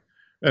guy.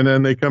 And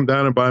then they come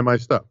down and buy my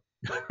stuff.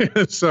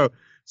 So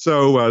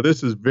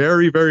this is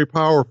very, very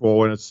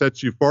powerful, and it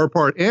sets you far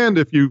apart. And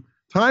if you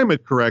time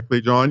it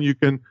correctly, John, you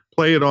can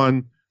play it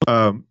on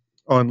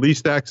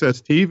leased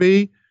access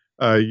TV.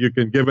 You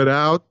can give it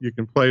out. You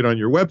can play it on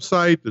your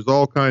website. There's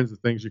all kinds of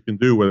things you can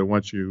do with it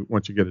once you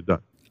get it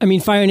done. I mean,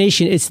 Fire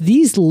Nation, it's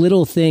these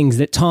little things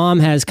that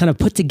Tom has kind of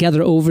put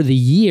together over the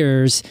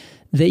years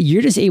that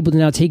you're just able to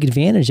now take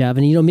advantage of.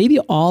 And, maybe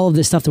all of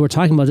this stuff that we're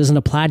talking about doesn't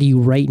apply to you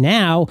right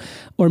now,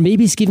 or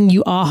maybe it's giving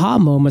you aha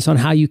moments on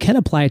how you can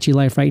apply it to your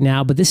life right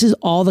now. But this is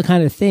all the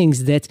kind of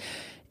things that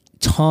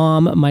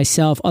Tom,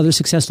 myself, other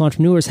successful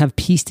entrepreneurs have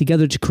pieced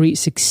together to create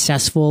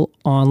successful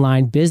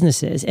online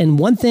businesses. And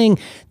one thing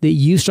that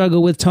you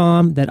struggle with,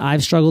 Tom, that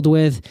I've struggled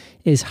with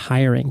is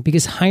hiring,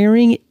 because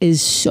hiring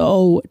is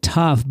so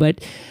tough.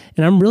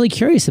 And I'm really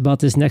curious about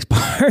this next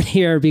part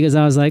here, because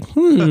I was like,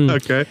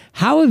 okay.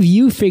 How have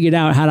you figured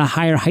out how to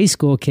hire high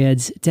school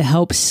kids to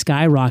help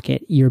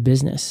skyrocket your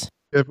business?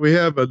 If we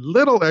have a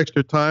little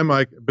extra time,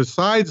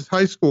 besides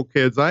high school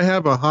kids, I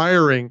have a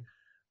hiring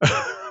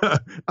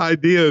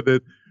idea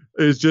that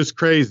is just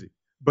crazy,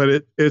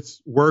 but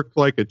it's worked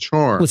like a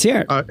charm. Let's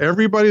hear it.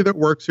 Everybody that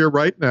works here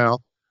right now,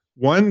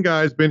 one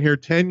guy's been here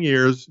 10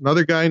 years,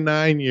 another guy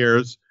 9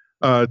 years,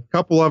 a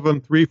couple of them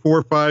 3,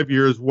 4, 5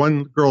 years,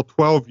 one girl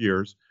 12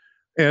 years,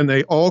 and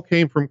they all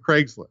came from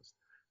Craigslist.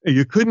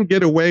 You couldn't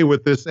get away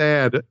with this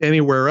ad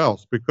anywhere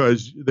else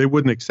because they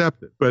wouldn't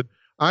accept it. But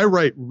I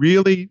write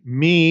really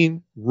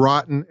mean,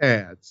 rotten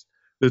ads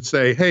that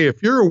say, hey,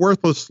 if you're a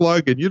worthless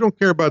slug and you don't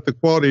care about the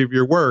quality of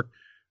your work,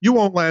 you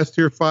won't last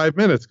here 5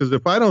 minutes, because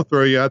if I don't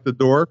throw you out the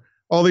door,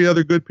 all the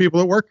other good people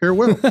that work here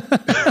will.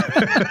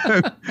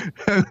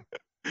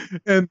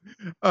 and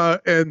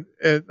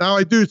now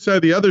I do say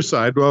the other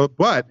side. Well,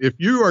 but if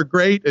you are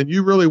great and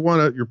you really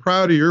you're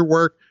proud of your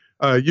work,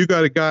 you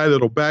got a guy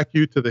that'll back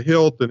you to the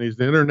hilt, and he's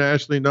an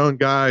internationally known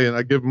guy, and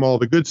I give him all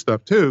the good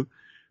stuff too.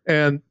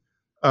 And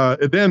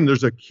then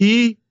there's a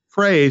key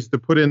phrase to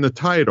put in the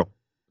title,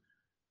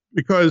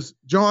 because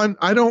John,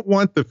 I don't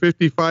want the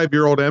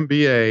 55-year-old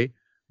MBA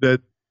that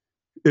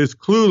is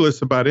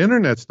clueless about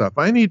internet stuff.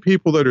 I need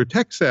people that are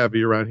tech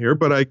savvy around here,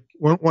 but I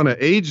won't want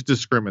to age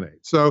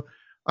discriminate. So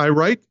I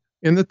write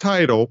in the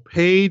title,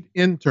 paid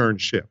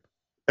internship.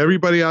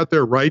 Everybody out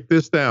there, write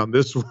this down.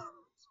 This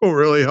will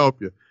really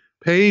help you.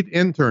 Paid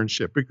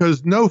internship,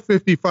 because no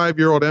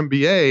 55-year-old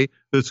MBA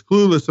that's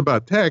clueless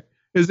about tech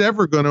is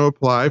ever going to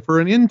apply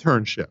for an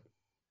internship.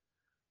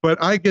 But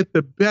I get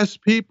the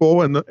best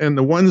people, and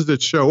the ones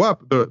that show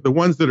up, the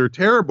ones that are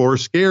terrible are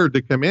scared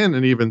to come in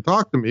and even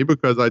talk to me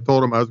because I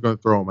told them I was going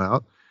to throw them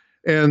out.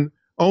 And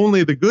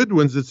only the good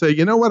ones that say,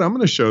 you know what, I'm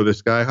going to show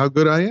this guy how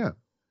good I am.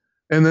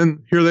 And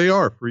then here they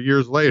are for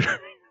years later.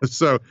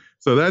 So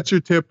that's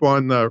your tip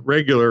on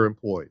regular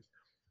employees.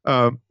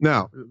 Now,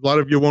 a lot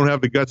of you won't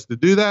have the guts to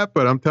do that,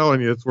 but I'm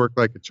telling you, it's worked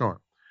like a charm.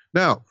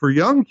 Now, for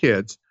young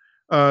kids,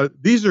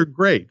 these are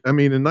great. I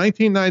mean, in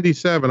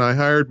 1997, I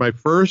hired my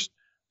first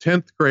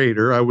 10th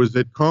grader. I was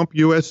at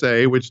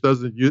CompUSA, which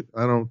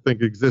I don't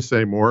think exists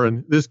anymore.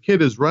 And this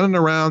kid is running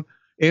around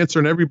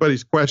answering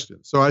everybody's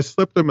questions. So I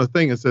slipped him a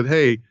thing and said,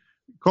 hey,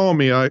 call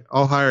me.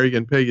 I'll hire you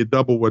and pay you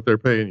double what they're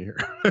paying you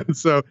here. And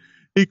so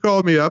he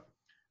called me up,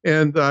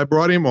 and I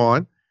brought him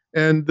on,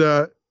 and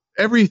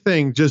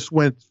everything just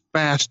went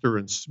faster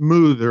and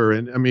smoother.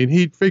 And I mean,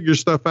 he'd figure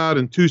stuff out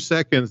in 2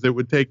 seconds that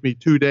would take me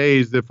 2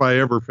 days if I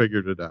ever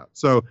figured it out.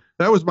 So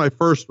that was my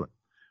first one.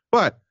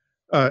 But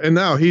and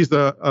now he's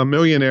a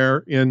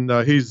millionaire.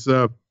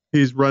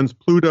 He runs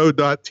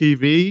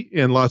Pluto.tv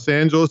in Los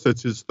Angeles.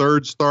 It's his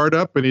third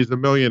startup, and he's a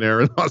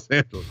millionaire in Los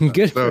Angeles.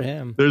 Good for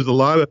him. There's a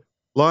lot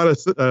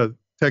of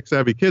tech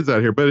savvy kids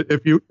out here. But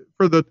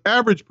for the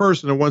average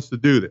person who wants to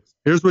do this,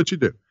 here's what you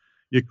do: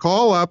 you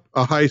call up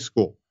a high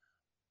school,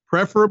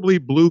 preferably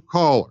blue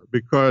collar,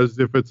 because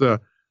if it's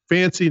a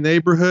fancy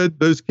neighborhood,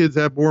 those kids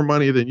have more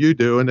money than you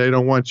do, and they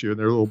don't want you, and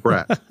they're little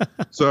brats.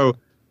 So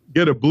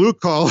get a blue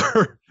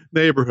collar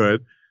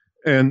neighborhood,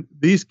 and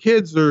these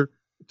kids are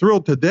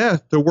thrilled to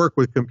death to work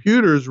with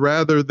computers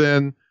rather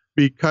than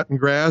be cutting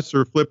grass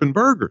or flipping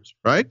burgers,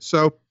 right?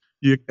 So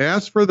you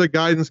ask for the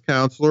guidance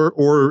counselor,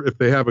 or if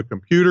they have a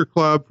computer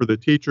club, for the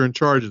teacher in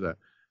charge of that.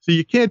 So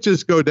you can't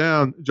just go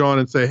down, John,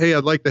 and say, hey,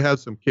 I'd like to have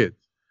some kids.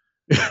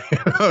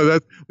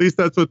 At least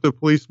that's what the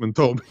policeman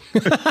told me.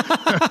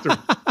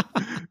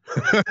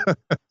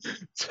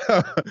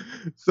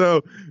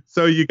 So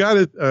you got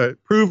to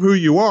prove who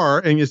you are,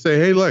 and you say,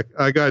 hey, look,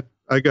 I got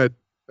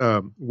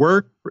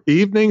work for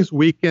evenings,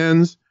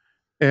 weekends,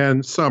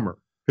 and summer,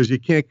 because you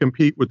can't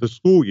compete with the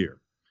school year.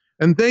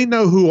 And they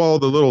know who all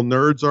the little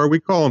nerds are. We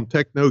call them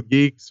techno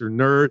geeks or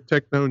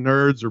techno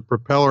nerds or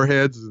propeller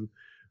heads.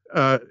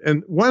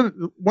 And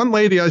one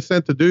lady I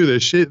sent to do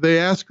this, they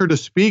asked her to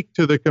speak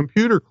to the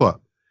computer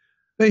club.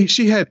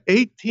 She had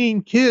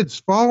 18 kids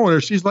following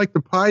her. She's like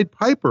the Pied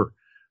Piper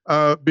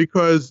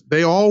because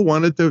they all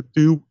wanted to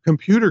do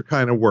computer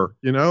kind of work,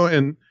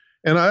 And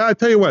I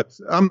tell you what,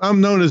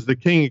 I'm known as the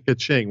king of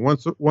ka-ching.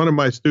 Once one of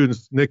my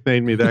students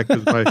nicknamed me that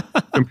because my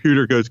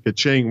computer goes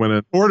ka-ching when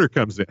an order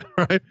comes in,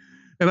 right?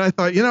 And I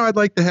thought, I'd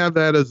like to have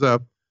that as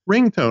a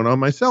ringtone on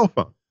my cell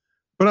phone.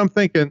 But I'm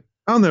thinking,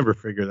 I'll never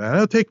figure that.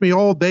 It'll take me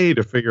all day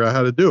to figure out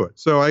how to do it.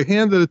 So I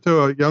handed it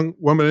to a young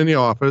woman in the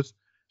office.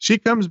 She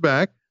comes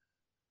back,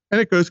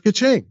 and it goes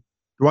ka-ching.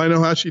 Do I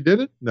know how she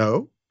did it?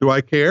 No. Do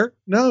I care?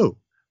 No.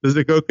 Does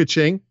it go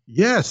ka-ching?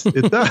 Yes,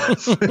 it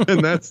does.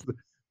 And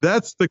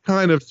that's the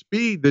kind of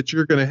speed that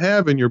you're going to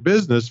have in your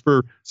business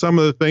for some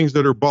of the things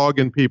that are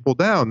bogging people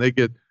down. They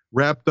get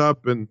wrapped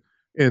up in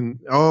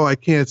I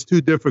can't, it's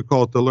too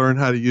difficult to learn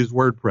how to use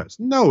WordPress.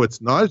 No,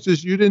 it's not. It's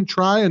just you didn't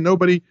try and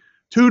nobody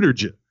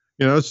tutored you,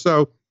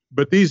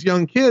 but these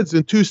young kids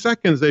in 2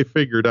 seconds, they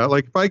figured out,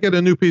 like if I get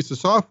a new piece of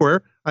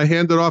software, I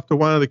hand it off to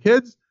one of the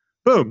kids,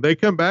 boom, they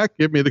come back,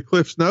 give me the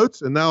Cliff's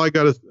Notes, and now I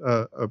got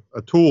a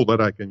tool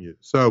that I can use.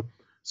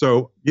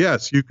 So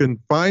yes, you can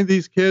find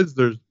these kids.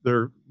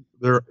 They're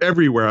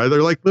everywhere.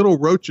 They're like little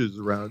roaches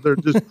around. They're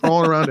just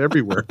crawling around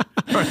everywhere.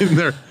 Right?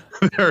 And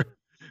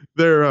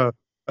they're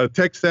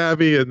tech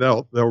savvy, and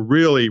they'll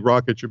really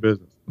rocket your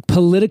business.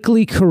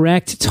 Politically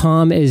correct,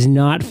 Tom, is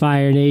not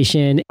Fire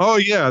Nation. Oh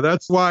yeah,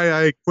 that's why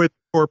I quit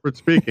corporate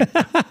speaking.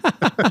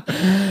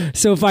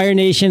 So Fire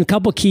Nation, a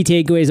couple key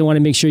takeaways I want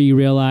to make sure you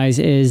realize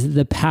is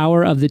the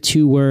power of the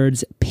 2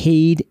 words,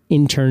 paid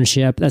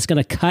internship. That's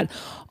going to cut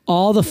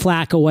all the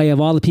flack away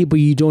of all the people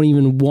you don't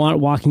even want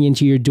walking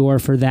into your door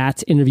for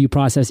that interview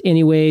process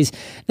anyways.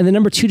 And then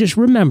number 2, just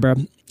remember,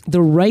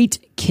 the right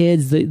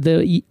kids,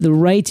 the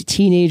right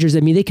teenagers,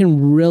 they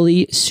can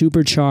really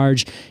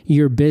supercharge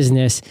your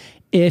business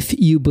if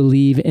you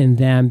believe in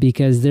them,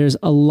 because there's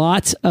a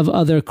lot of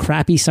other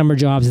crappy summer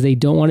jobs they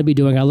don't want to be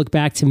doing. I look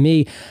back to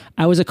me,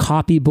 I was a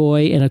copy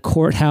boy in a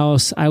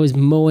courthouse. I was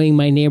mowing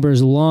my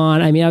neighbor's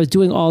lawn. I was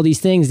doing all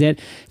these things that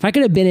if I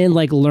could have been in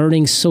like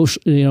learning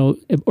social,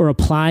 or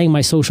applying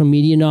my social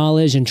media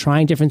knowledge and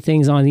trying different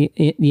things on the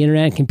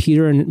internet,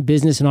 computer and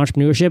business and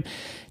entrepreneurship,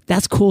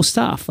 that's cool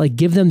stuff. Like,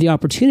 give them the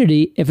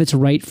opportunity if it's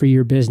right for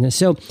your business.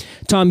 So,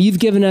 Tom, you've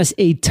given us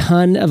a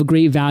ton of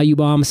great value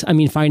bombs.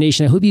 Fire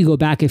Nation, I hope you go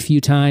back a few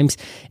times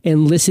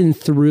and listen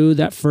through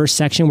that first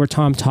section where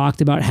Tom talked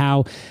about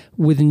how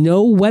with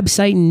no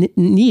website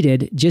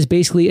needed, just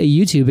basically a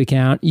YouTube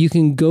account, you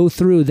can go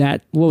through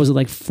that,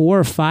 4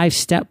 or 5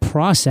 step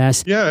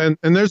process. Yeah.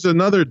 And there's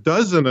another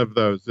dozen of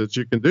those that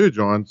you can do,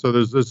 John. So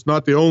it's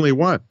not the only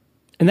one.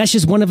 And that's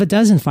just one of a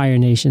dozen, Fire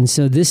Nation.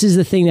 So this is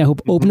the thing that I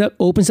hope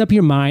opens up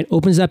your mind,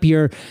 opens up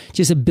your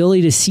just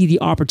ability to see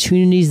the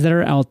opportunities that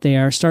are out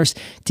there, starts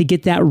to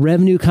get that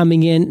revenue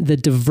coming in, the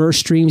diverse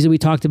streams that we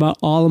talked about,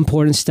 all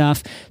important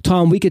stuff.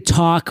 Tom, we could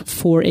talk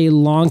for a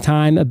long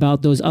time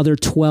about those other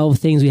 12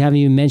 things we haven't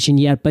even mentioned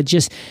yet, but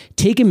just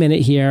take a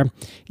minute here.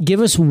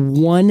 Give us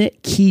one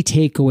key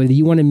takeaway that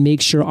you want to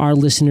make sure our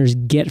listeners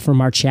get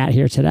from our chat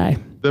here today.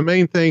 The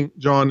main thing,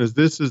 John, is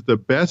this is the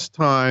best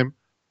time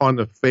on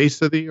the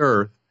face of the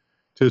earth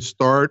to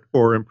start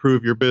or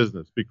improve your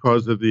business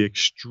because of the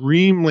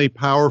extremely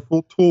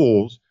powerful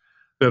tools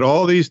that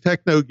all these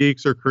techno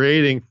geeks are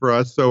creating for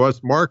us, so us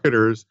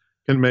marketers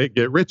can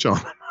get rich on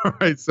them. All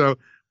right. So,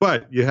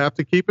 but you have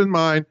to keep in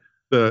mind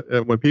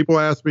when people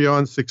ask me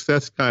on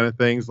success kind of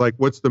things, like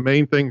what's the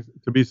main thing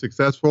to be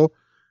successful?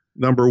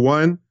 Number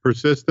 1,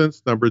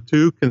 persistence. Number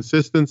 2,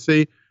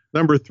 consistency.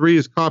 Number 3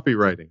 is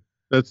copywriting.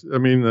 That's,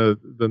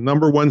 the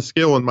number 1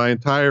 skill in my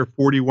entire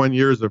 41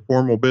 years of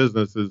formal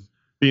business is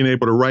being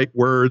able to write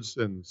words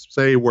and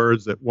say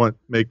words that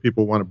make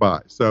people want to buy.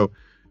 So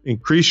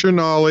increase your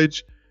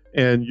knowledge,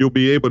 and you'll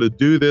be able to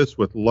do this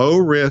with low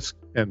risk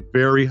and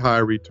very high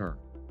return.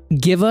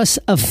 Give us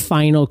a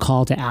final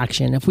call to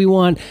action. If we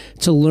want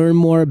to learn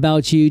more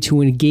about you,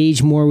 to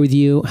engage more with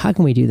you, how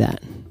can we do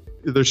that?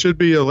 There should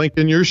be a link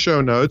in your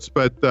show notes,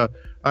 but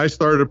I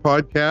started a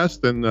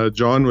podcast, and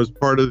John was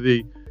part of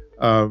the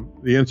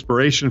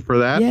inspiration for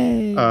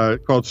that,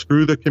 called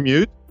Screw the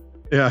Commute.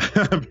 Yeah,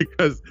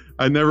 because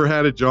I never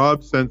had a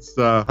job since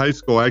high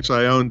school.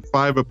 Actually, I owned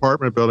 5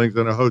 apartment buildings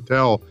and a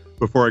hotel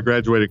before I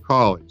graduated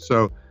college.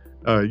 So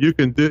you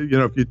can do,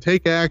 if you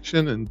take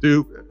action and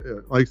do,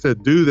 like I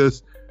said, do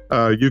this,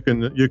 you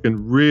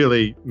can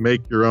really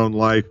make your own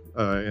life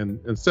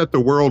and set the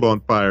world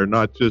on fire,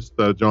 not just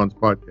John's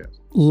podcast.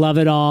 Love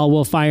it all.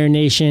 Well, Fire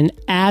Nation,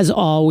 as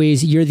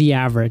always, you're the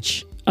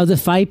average of the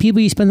 5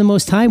 people you spend the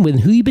most time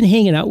with. Who you been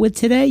hanging out with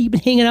today? You've been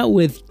hanging out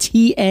with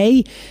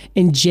TA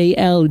and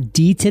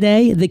JLD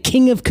today, the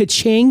king of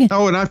ka-ching.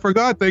 Oh, and I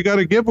forgot they got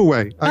a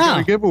giveaway. I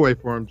got a giveaway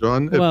for them,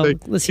 John.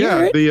 Let's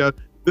hear it.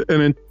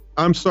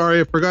 I'm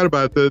sorry, I forgot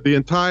about the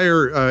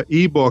entire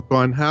ebook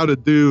on how to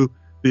do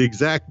the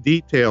exact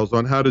details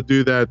on how to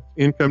do that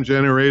income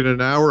generated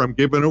an hour. I'm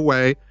giving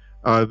away.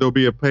 There'll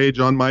be a page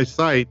on my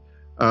site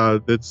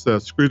that's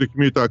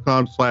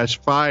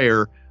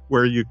screwthecommute.com/fire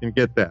where you can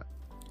get that.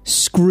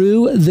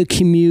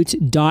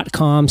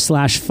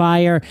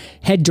 screwthecommute.com/fire.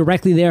 Head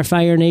directly there,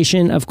 Fire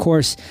Nation. Of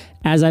course,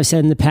 as I've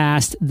said in the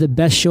past, the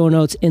best show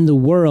notes in the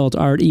world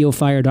are at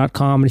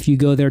eofire.com. And if you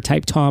go there,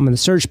 type Tom in the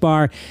search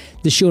bar,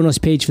 the show notes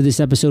page for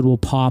this episode will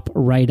pop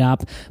right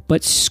up.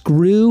 But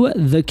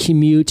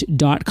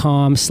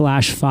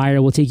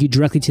screwthecommute.com/fire will take you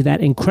directly to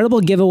that incredible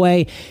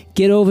giveaway.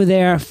 Get over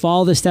there,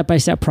 follow the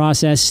step-by-step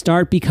process,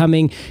 start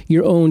becoming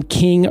your own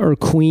king or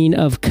queen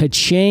of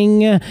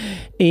ka-ching.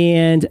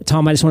 And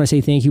Tom, I just want to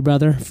say thank you,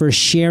 brother, for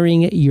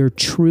sharing your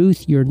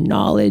truth, your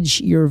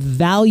knowledge, your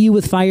value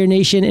with Fire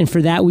Nation. And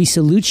for that, we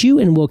salute you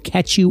and we'll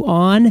catch you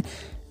on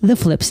the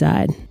flip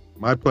side.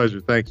 My pleasure.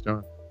 Thanks,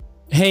 John.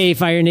 Hey,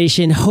 Fire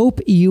Nation. Hope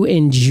you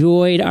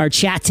enjoyed our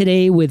chat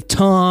today with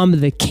Tom,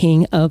 the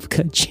king of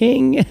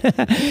ka-ching.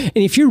 And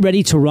if you're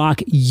ready to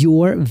rock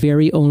your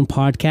very own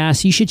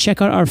podcast, you should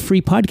check out our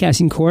free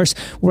podcasting course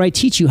where I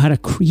teach you how to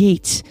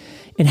create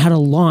and how to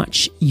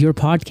launch your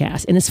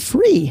podcast. And it's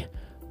free.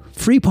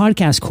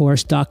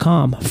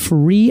 freepodcastcourse.com.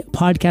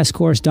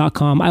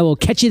 freepodcastcourse.com. I will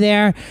catch you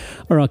there,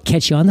 or I'll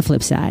catch you on the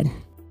flip side.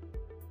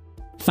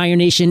 Fire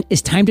Nation,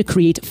 it's time to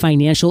create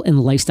financial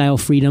and lifestyle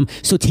freedom.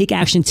 So take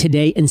action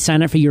today and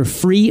sign up for your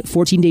free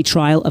 14-day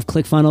trial of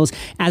ClickFunnels.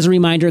 As a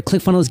reminder,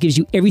 ClickFunnels gives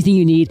you everything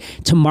you need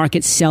to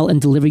market, sell,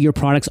 and deliver your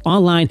products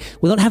online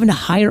without having to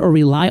hire or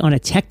rely on a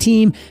tech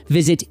team.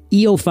 Visit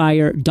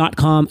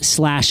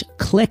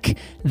eofire.com/click.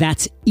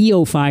 That's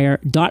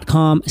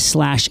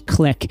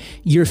eofire.com/click.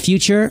 Your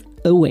future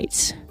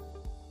awaits.